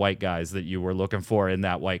 5% of white guys that you were looking for in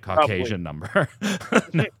that white Caucasian number.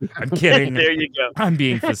 No, I'm kidding. There you go. I'm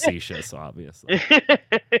being facetious, obviously.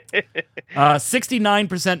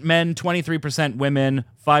 69% men, 23% women,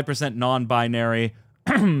 5% non-binary,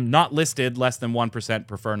 not listed, less than 1%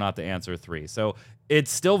 prefer not to answer 3. So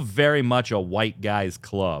it's still very much a white guys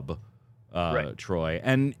club, Troy.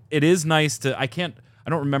 And it is nice to, I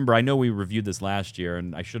don't remember. I know we reviewed this last year,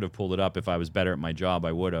 and I should have pulled it up. If I was better at my job,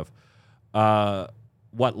 I would have.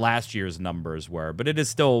 What last year's numbers were, but it is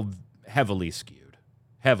still heavily skewed.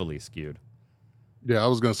 Heavily skewed. Yeah, I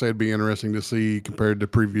was going to say it'd be interesting to see compared to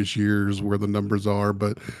previous years where the numbers are,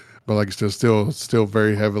 but like I said, still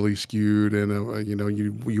very heavily skewed, and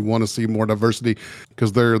you want to see more diversity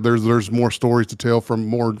because there's more stories to tell from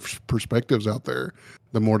more perspectives out there.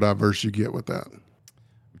 The more diverse you get with that.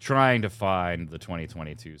 Trying to find the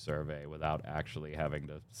 2022 survey without actually having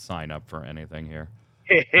to sign up for anything here.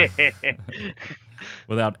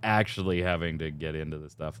 Without actually having to get into the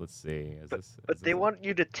stuff. Let's see. But they want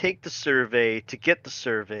you to take the survey, to get the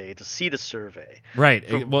survey, to see the survey.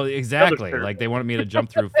 Right. Well, exactly. Like they wanted me to jump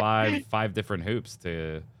through five different hoops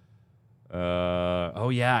to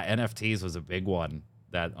NFTs was a big one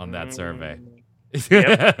on that survey.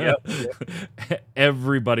 Yep.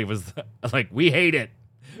 Everybody was like, we hate it.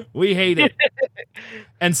 We hate it.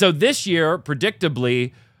 And so this year,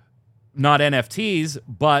 predictably, not NFTs,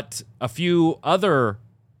 but a few other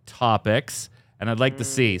topics, and I'd like to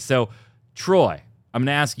see. So, Troy, I'm going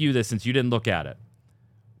to ask you this since you didn't look at it.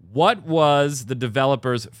 What was the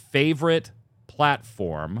developer's favorite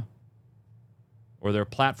platform or their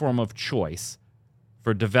platform of choice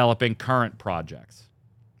for developing current projects?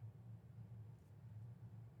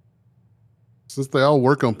 Since they all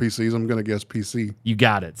work on PCs, I'm going to guess PC. You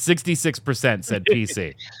got it. 66% said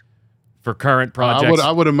PC. for current projects.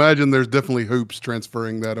 I would imagine there's definitely hoops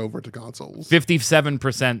transferring that over to consoles.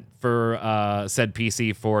 57% for said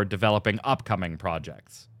PC for developing upcoming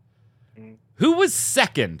projects. Who was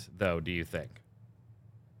second, though, do you think?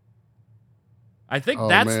 I think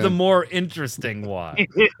that's the more interesting one.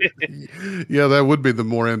 Yeah, that would be the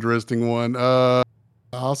more interesting one.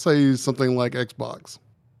 I'll say something like Xbox.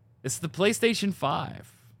 It's the PlayStation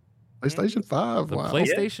 5. PlayStation 5, The wow.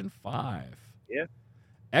 PlayStation 5. Yeah.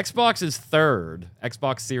 Xbox is third.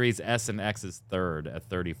 Xbox Series S and X is third at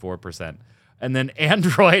 34%. And then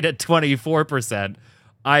Android at 24%.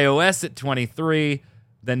 iOS at 23%.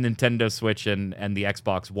 Then Nintendo Switch and the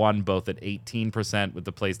Xbox One both at 18%, with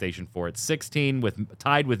the PlayStation 4 at 16%,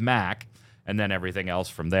 tied with Mac, and then everything else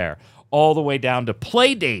from there. All the way down to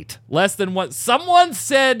Playdate. Less than what someone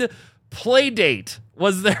said Playdate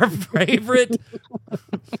was their favorite,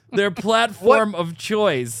 their platform of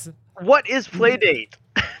choice. What is Playdate?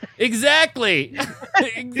 Exactly.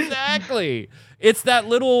 Exactly. It's that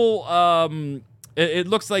little, it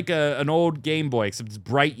looks like an old Game Boy, except it's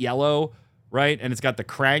bright yellow, right? And it's got the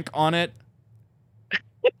crank on it.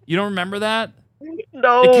 You don't remember that?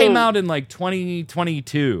 No. It came out in like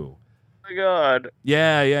 2022. Oh my God.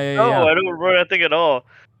 Yeah. No, I don't remember that thing at all.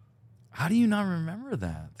 How do you not remember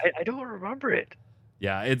that? I don't remember it.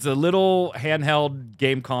 Yeah, it's a little handheld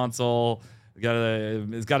game console.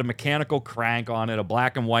 It's got a mechanical crank on it, a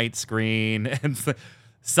black and white screen. And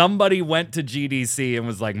somebody went to GDC and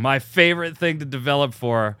was like, my favorite thing to develop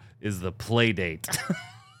for is the Playdate.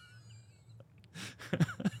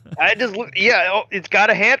 I just look. Yeah, it's got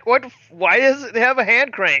a hand. What? Why does it have a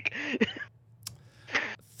hand crank?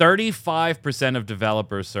 35% of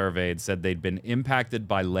developers surveyed said they'd been impacted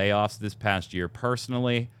by layoffs this past year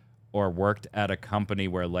personally, or worked at a company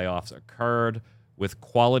where layoffs occurred, with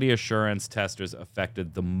quality assurance testers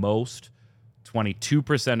affected the most.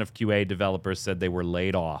 22% of QA developers said they were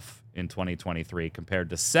laid off in 2023, compared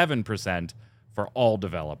to 7% for all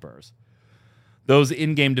developers. Those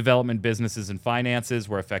in-game development businesses and finances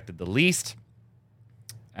were affected the least,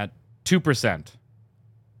 at 2%.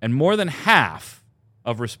 And more than half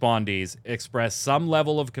of respondees expressed some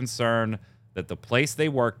level of concern that the place they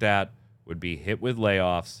worked at would be hit with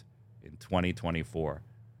layoffs in 2024.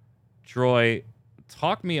 Troy,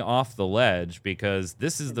 talk me off the ledge, because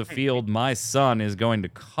this is the field my son is going to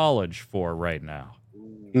college for right now.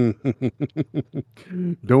 Don't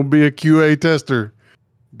be a QA tester.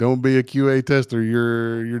 Don't be a QA tester.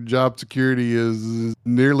 Your job security is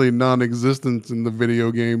nearly non-existent in the video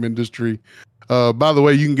game industry. By the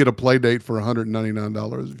way, you can get a Playdate for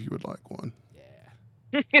 $199 if you would like one.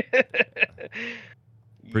 Yeah.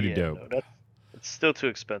 Pretty dope. No, it's still too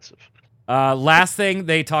expensive. Last thing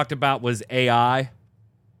they talked about was AI.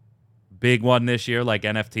 Big one this year, like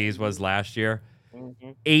NFTs was last year.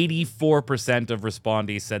 84% of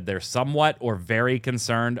respondees said they're somewhat or very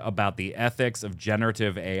concerned about the ethics of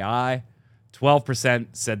generative AI. 12%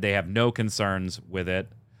 said they have no concerns with it.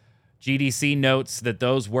 GDC notes that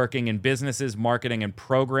those working in businesses, marketing, and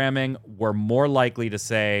programming were more likely to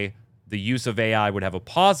say the use of AI would have a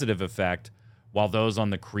positive effect, while those on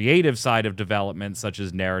the creative side of development, such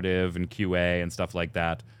as narrative and QA and stuff like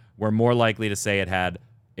that, were more likely to say it had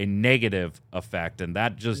a negative effect. And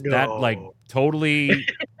that just totally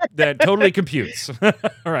computes.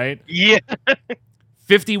 Right? Yeah.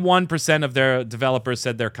 51% of their developers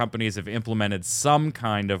said their companies have implemented some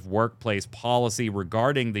kind of workplace policy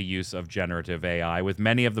regarding the use of generative AI, with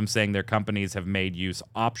many of them saying their companies have made use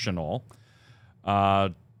optional.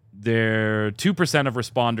 Their 2% of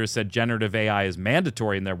responders said generative AI is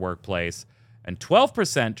mandatory in their workplace, and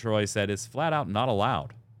 12%, Troy said, is flat out not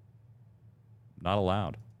allowed. Not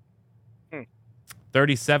allowed.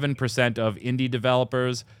 37% of indie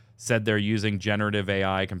developers said they're using generative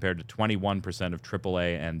AI, compared to 21% of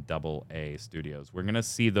AAA and AA studios. We're going to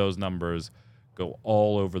see those numbers go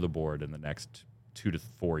all over the board in the next 2 to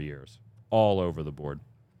 4 years. All over the board.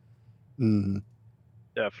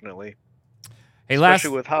 Definitely. Hey,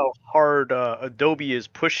 especially with how hard Adobe is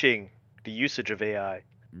pushing the usage of AI.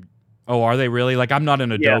 Oh, are they really? Like, I'm not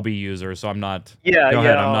an Adobe user, so I'm not. Yeah, go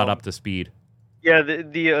ahead. I'm not up to speed. Yeah,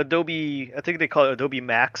 the Adobe, I think they call it Adobe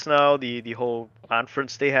Max now, the whole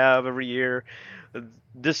conference they have every year.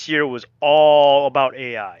 This year was all about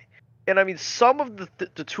AI. And I mean, some of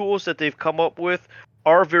the tools that they've come up with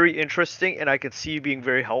are very interesting, and I can see being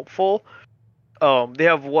very helpful. They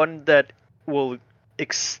have one that will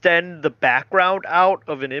extend the background out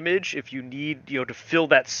of an image if you need, to fill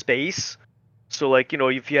that space. So like,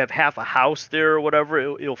 if you have half a house there or whatever,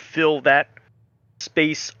 it'll fill that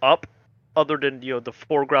space up. Other than the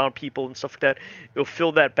foreground people and stuff like that, it'll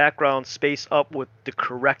fill that background space up with the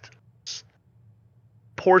correct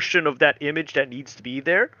portion of that image that needs to be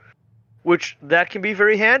there, which that can be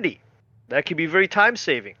very handy. That can be very time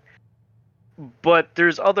saving. But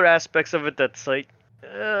there's other aspects of it that's like,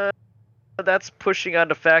 that's pushing on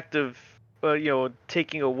the fact of,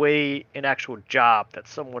 taking away an actual job that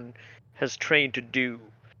someone has trained to do.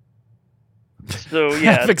 So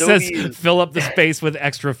yeah, Graphic says fill up the space with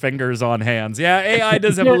extra fingers on hands. Yeah, AI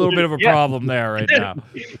does have a little bit of a problem there right now.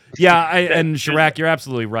 Yeah, and Shirak, you're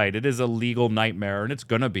absolutely right. It is a legal nightmare, and it's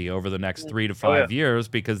going to be over the next 3 to 5 years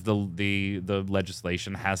because the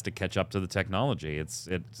legislation has to catch up to the technology. It's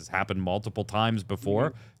happened multiple times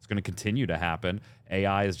before. It's going to continue to happen.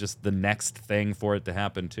 AI is just the next thing for it to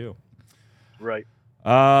happen too. Right.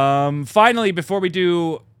 Finally, before we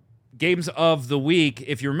do Games of the Week,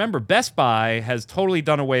 if you remember, Best Buy has totally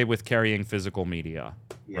done away with carrying physical media,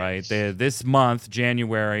 right? This month,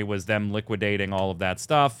 January, was them liquidating all of that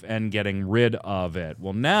stuff and getting rid of it.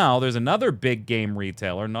 Well, now there's another big game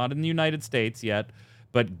retailer, not in the United States yet,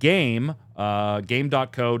 but game.co.uk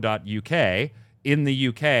in the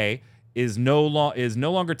UK is no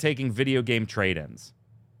longer taking video game trade-ins.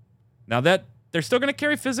 Now that they're still going to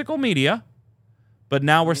carry physical media, but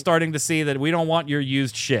now we're starting to see that we don't want your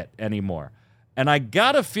used shit anymore. And I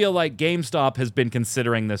gotta feel like GameStop has been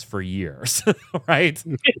considering this for years, right?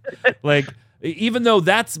 Like, even though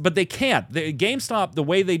but they can't. GameStop, the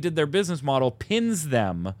way they did their business model, pins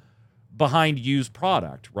them behind used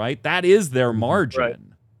product, right? That is their margin. Right.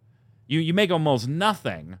 You make almost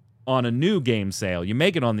nothing on a new game sale. You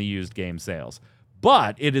make it on the used game sales.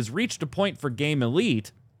 But it has reached a point for Game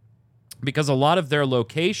Elite because a lot of their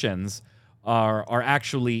locations are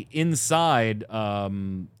actually inside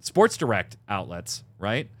Sports Direct outlets,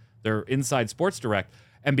 right? They're inside Sports Direct.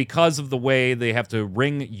 And because of the way they have to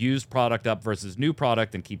ring used product up versus new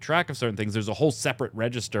product and keep track of certain things, there's a whole separate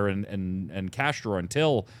register and cash drawer and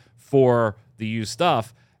till for the used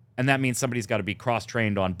stuff. And that means somebody's got to be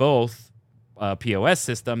cross-trained on both POS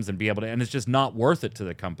systems and be able to, and it's just not worth it to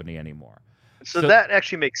the company anymore. So that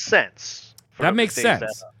actually makes sense. That makes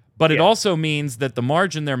sense. But it also means that the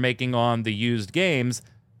margin they're making on the used games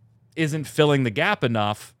isn't filling the gap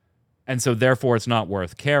enough, and so therefore it's not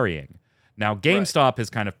worth carrying. Now, GameStop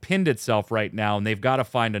has kind of pinned itself right now, and they've got to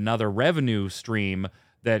find another revenue stream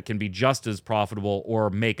that can be just as profitable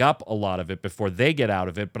or make up a lot of it before they get out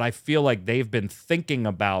of it. But I feel like they've been thinking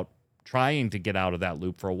about trying to get out of that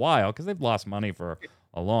loop for a while because they've lost money for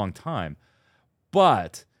a long time.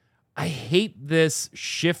 But I hate this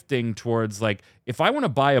shifting towards, like, if I want to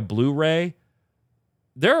buy a Blu-ray,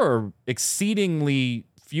 there are exceedingly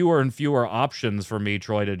fewer and fewer options for me,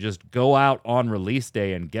 Troy, to just go out on release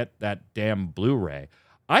day and get that damn Blu-ray.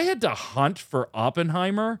 I had to hunt for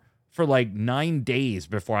Oppenheimer for like 9 days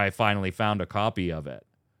before I finally found a copy of it.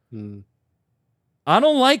 I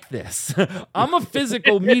don't like this. I'm a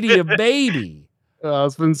physical media baby. I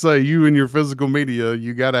was going to say, you and your physical media,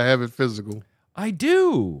 you got to have it physical. I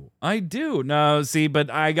do. No, see, but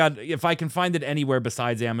if I can find it anywhere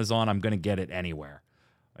besides Amazon, I'm going to get it anywhere.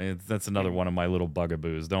 That's another one of my little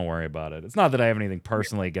bugaboos. Don't worry about it. It's not that I have anything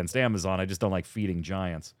personally against Amazon. I just don't like feeding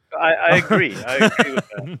giants. I agree. I agree with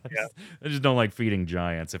that. Yeah. I just don't like feeding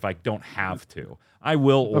giants if I don't have to. I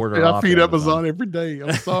will order I feed Amazon every day.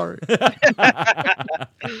 I'm sorry. They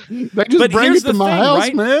just bring it to my house,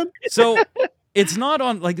 right? Man. So it's not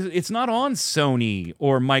on Sony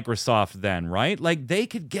or Microsoft then, right? Like, they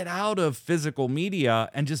could get out of physical media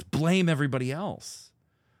and just blame everybody else,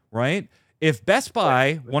 right? If Best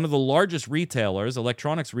Buy, one of the largest retailers,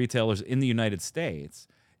 electronics retailers in the United States,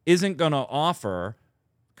 isn't going to offer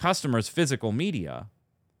customers physical media,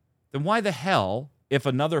 then why the hell, if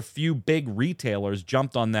another few big retailers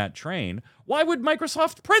jumped on that train, why would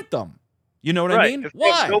Microsoft print them? You know what I mean? If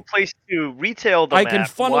why? There's no place to retail them. I can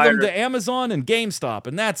funnel them to Amazon and GameStop,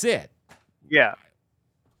 and that's it. Yeah.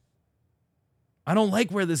 I don't like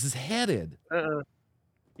where this is headed.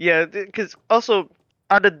 Yeah, because also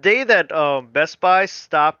on the day that Best Buy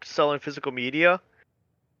stopped selling physical media,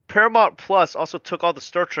 Paramount Plus also took all the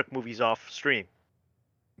Star Trek movies off stream.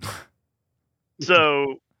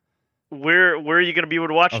 So where are you going to be able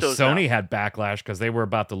to watch those? Sony had backlash because they were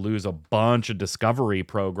about to lose a bunch of Discovery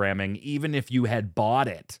programming, even if you had bought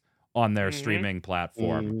it on their streaming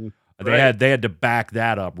platform. They had to back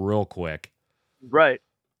that up real quick. Right.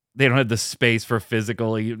 They don't have the space for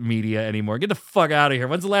physical media anymore. Get the fuck out of here.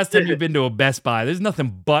 When's the last time you've been to a Best Buy? There's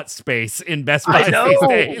nothing but space in Best Buy these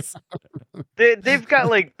days. They've got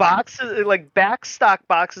like boxes, like backstock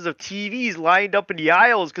boxes of TVs lined up in the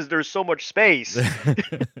aisles because there's so much space.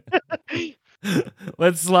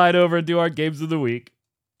 Let's slide over and do our games of the week.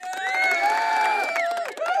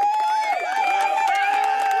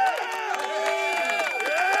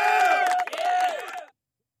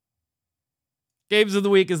 Games of the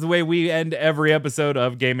Week is the way we end every episode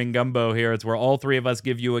of Gaming Gumbo here. It's where all three of us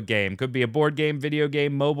give you a game. Could be a board game, video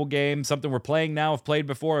game, mobile game, something we're playing now, have played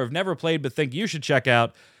before, have never played, but think you should check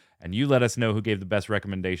out. And you let us know who gave the best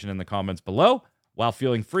recommendation in the comments below, while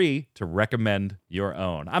feeling free to recommend your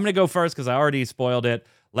own. I'm going to go first because I already spoiled it.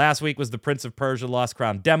 Last week was the Prince of Persia Lost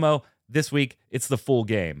Crown demo. This week, it's the full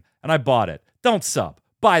game. And I bought it. Don't sub.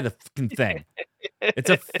 Buy the fucking thing. It's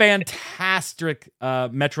a fantastic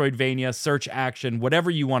Metroidvania, search action, whatever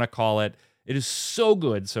you want to call it. It is so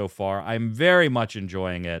good so far. I'm very much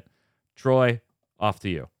enjoying it. Troy, off to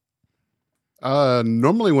you.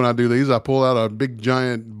 Normally when I do these, I pull out a big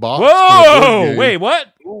giant box. Whoa! Wait, what?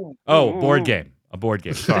 Oh, board game. A board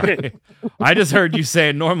game. Sorry. I just heard you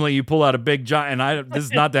say normally you pull out a big giant, and this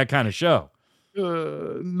is not that kind of show.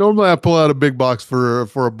 Normally I pull out a big box for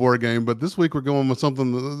a board game, but this week we're going with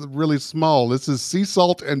something really small. This is Sea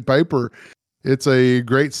Salt and Paper. It's a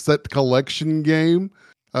great set collection game.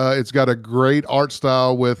 It's got a great art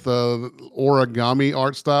style with origami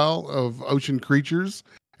art style of ocean creatures,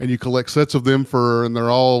 and you collect sets of them and they're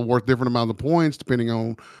all worth different amounts of points depending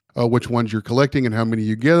on which ones you're collecting and how many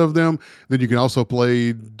you get of them. Then you can also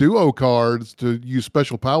play duo cards to use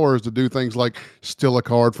special powers to do things like steal a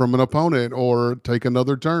card from an opponent or take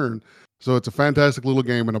another turn. So it's a fantastic little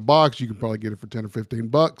game in a box. You can probably get it for 10 or 15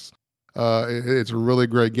 bucks. It's a really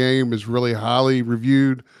great game. It's really highly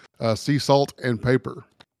reviewed. Sea Salt and Paper.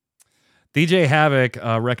 DJ Havoc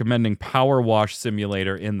recommending Power Wash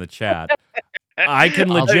Simulator in the chat. I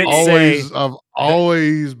can legit I've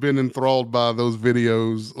always been enthralled by those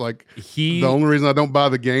videos. Like the only reason I don't buy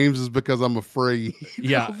the games is because I'm afraid.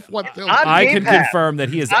 Yeah, I can confirm that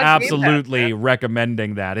he is absolutely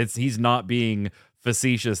recommending that. He's not being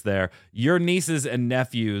facetious there. Your nieces and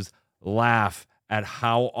nephews laugh at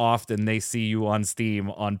how often they see you on Steam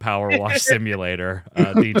on Power Wash Simulator,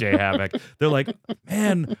 DJ Havoc. They're like,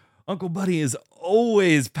 man, Uncle Buddy is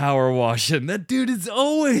always power washing. That dude is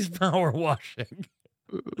always power washing.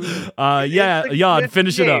 Yod,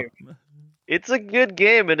 finish it up. It's a good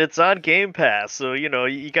game, and it's on Game Pass, so,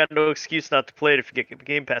 you got no excuse not to play it if you get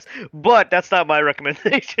Game Pass. But that's not my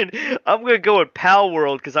recommendation. I'm going to go with Pal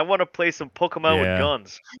World, because I want to play some Pokemon with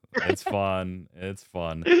guns. It's fun. It's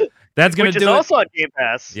fun. That's going to do it. Which is also on Game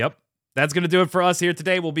Pass. Yep. That's going to do it for us here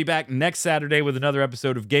today. We'll be back next Saturday with another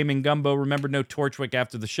episode of Gaming Gumbo. Remember, no Torchwick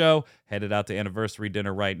after the show. Headed out to anniversary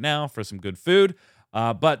dinner right now for some good food.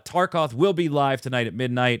 But Tarkoth will be live tonight at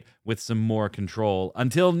midnight with some more Control.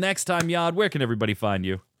 Until next time, Yod, where can everybody find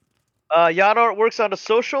you? Yod Art works on the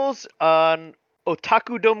socials on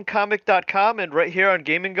otakudomcomic.com and right here on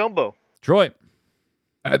Gaming Gumbo. Troy.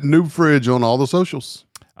 At Noob Fridge on all the socials.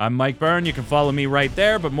 I'm Mike Byrne. You can follow me right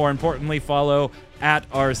there, but more importantly, follow at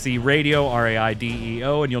RC Radio,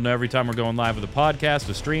 RAIDEO, and you'll know every time we're going live with a podcast,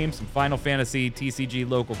 a stream, some Final Fantasy, TCG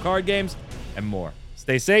local card games, and more.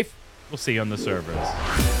 Stay safe. We'll see you on the servers.